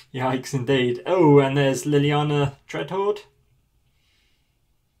indeed. Yikes indeed. Oh, and there's Liliana Dreadhorde.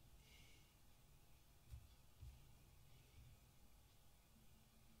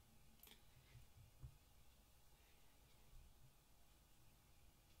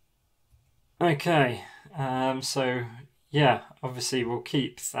 Okay, so yeah, obviously we'll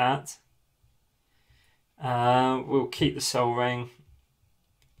keep that. We'll keep the Soul Ring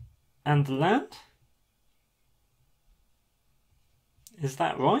and the land. Is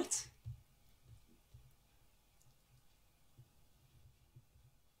that right?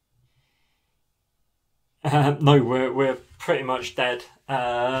 No, we're pretty much dead.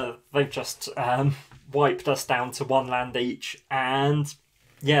 They've just wiped us down to 1 land each, and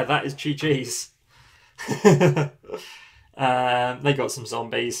yeah, that is GG's. They got some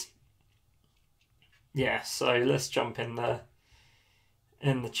zombies. Yeah, so let's jump in the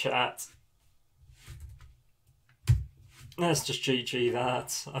chat. Let's just GG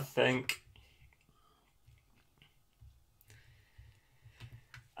that, I think.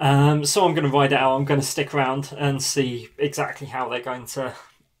 So I'm going to ride it out. I'm going to stick around and see exactly how they're going to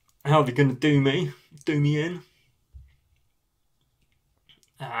do me in.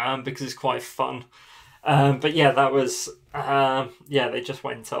 Because it's quite fun. But yeah, that was yeah, they just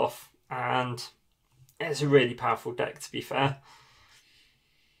went off, and it's a really powerful deck, to be fair.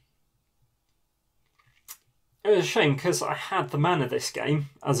 It was a shame because I had the mana this game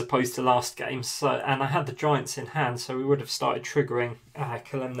as opposed to last game, and I had the Giants in hand, so we would have started triggering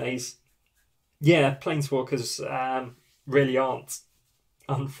Kalemne's. Yeah, Planeswalkers really aren't,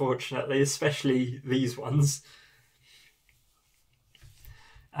 unfortunately, especially these ones.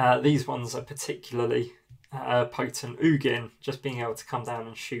 These ones are particularly potent. Ugin, just being able to come down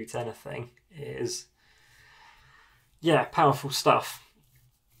and shoot anything is, yeah, powerful stuff.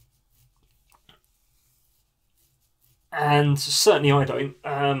 And certainly I don't.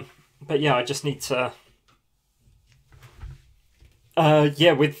 But yeah, I just need to.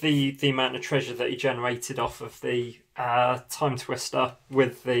 Yeah, with the amount of treasure that he generated off of the Time Twister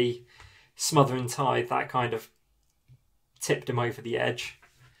with the Smothering Tide, that kind of tipped him over the edge.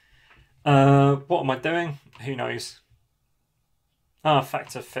 What am I doing? Who knows?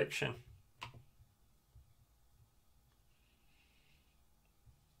 Fact of Fiction.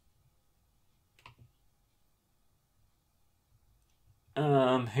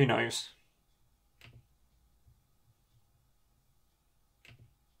 Who knows?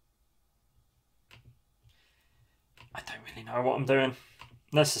 I don't really know what I'm doing.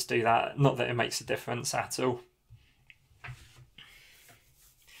 let's just do that. Not that it makes a difference at all.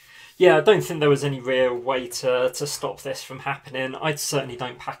 Yeah, I don't think there was any real way to stop this from happening. I certainly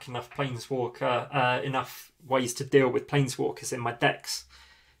don't pack enough Planeswalker, enough ways to deal with Planeswalkers in my decks.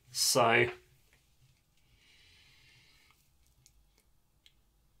 So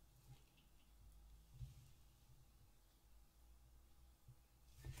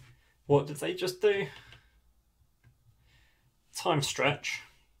what did they just do? Time stretch.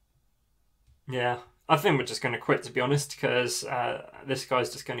 Yeah. I think we're just going to quit, to be honest, because this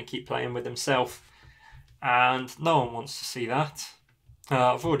guy's just going to keep playing with himself. And no one wants to see that.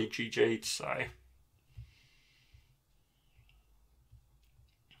 I've already GG'd, so...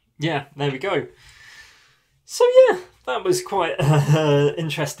 yeah, there we go. So yeah, that was quite an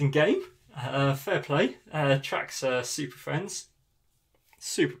interesting game. Fair play. Tracks are super friends.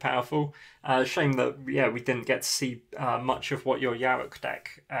 Super powerful. Shame that, yeah, we didn't get to see much of what your Yarok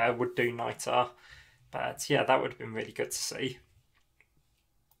deck would do Nightar. But yeah, that would have been really good to see.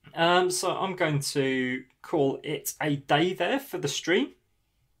 So I'm going to call it a day there for the stream.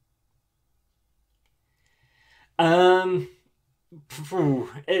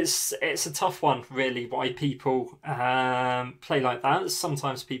 It's a tough one, really, why people play like that.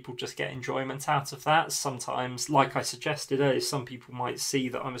 Sometimes people just get enjoyment out of that. Sometimes, like I suggested earlier, some people might see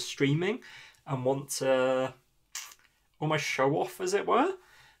that I'm streaming and want to almost show off, as it were.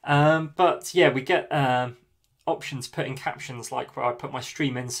 But yeah, we get options put in captions like where I put my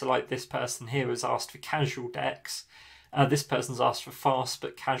stream in. So like this person here has asked for casual decks. This person's asked for fast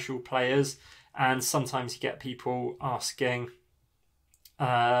but casual players. And sometimes you get people asking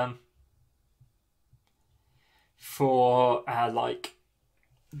for like,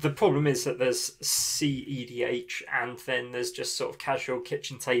 the problem is that there's CEDH and then there's just sort of casual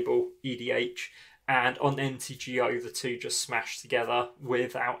kitchen table EDH. And on MTGO, the two just smash together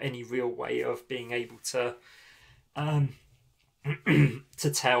without any real way of being able to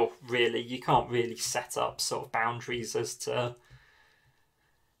to tell, really. You can't really set up sort of boundaries as to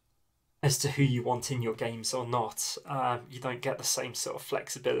who you want in your games or not. You don't get the same sort of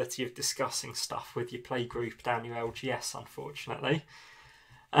flexibility of discussing stuff with your playgroup down your LGS, unfortunately.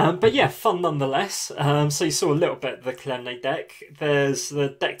 But yeah, fun nonetheless. So you saw a little bit of the Kalemne deck. There's the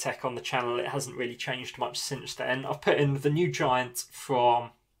deck tech on the channel. It hasn't really changed much since then. I've put in the new giant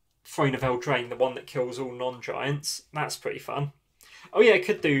from Throne of Eldraine, the one that kills all non-giants. That's pretty fun. Oh yeah, I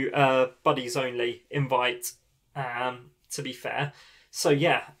could do buddies only invite, to be fair. So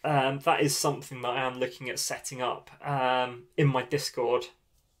yeah, that is something that I am looking at setting up in my Discord,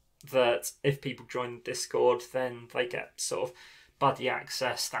 that if people join the Discord, then they get sort of buddy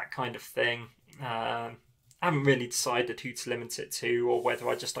access, that kind of thing. I haven't really decided who to limit it to or whether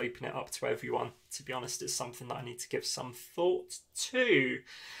I just open it up to everyone. To be honest, it's something that I need to give some thought to.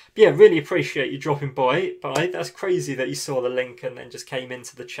 But yeah, really appreciate you dropping by. That's crazy that you saw the link and then just came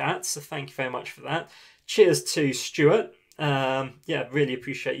into the chat. So thank you very much for that. Cheers to Stuart. Yeah, really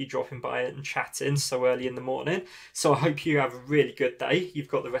appreciate you dropping by and chatting so early in the morning. So I hope you have a really good day. You've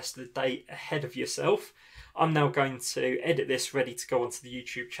got the rest of the day ahead of yourself. I'm now going to edit this ready to go onto the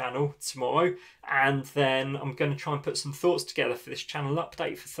YouTube channel tomorrow, and then I'm going to try and put some thoughts together for this channel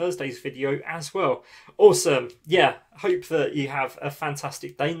update for Thursday's video as well. Awesome. Yeah, hope that you have a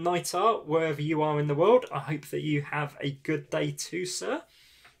fantastic day, Nightar, wherever you are in the world. I hope that you have a good day too, sir.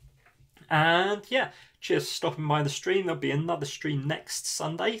 And yeah, cheers for stopping by the stream. There'll be another stream next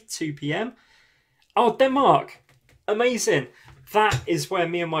Sunday, 2 PM. Oh, Denmark. Amazing. That is where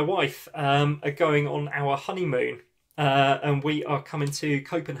me and my wife are going on our honeymoon. And we are coming to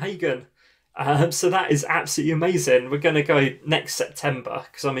Copenhagen. So that is absolutely amazing. We're going to go next September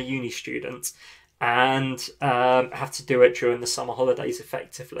because I'm a uni student. And have to do it during the summer holidays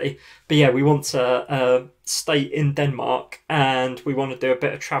effectively. But yeah, we want to stay in Denmark and we want to do a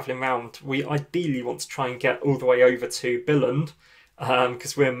bit of travelling around. We ideally want to try and get all the way over to Billund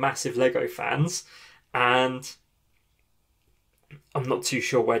because we're massive Lego fans. And I'm not too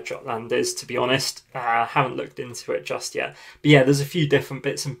sure where Jutland is, to be honest. I haven't looked into it just yet. But yeah, there's a few different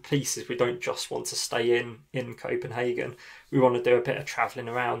bits and pieces. We don't just want to stay in Copenhagen. We want to do a bit of travelling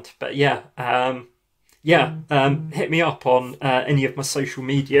around. But yeah, hit me up on any of my social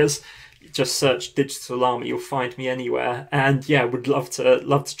medias. Just search Dijital Llama, you'll find me anywhere. And yeah, would love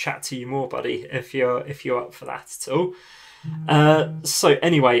to chat to you more, buddy, if you're up for that at all. So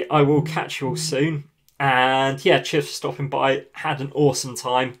anyway, I will catch you all soon. And yeah, cheers for stopping by. Had an awesome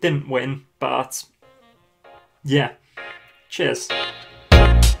time. Didn't win, but yeah, cheers.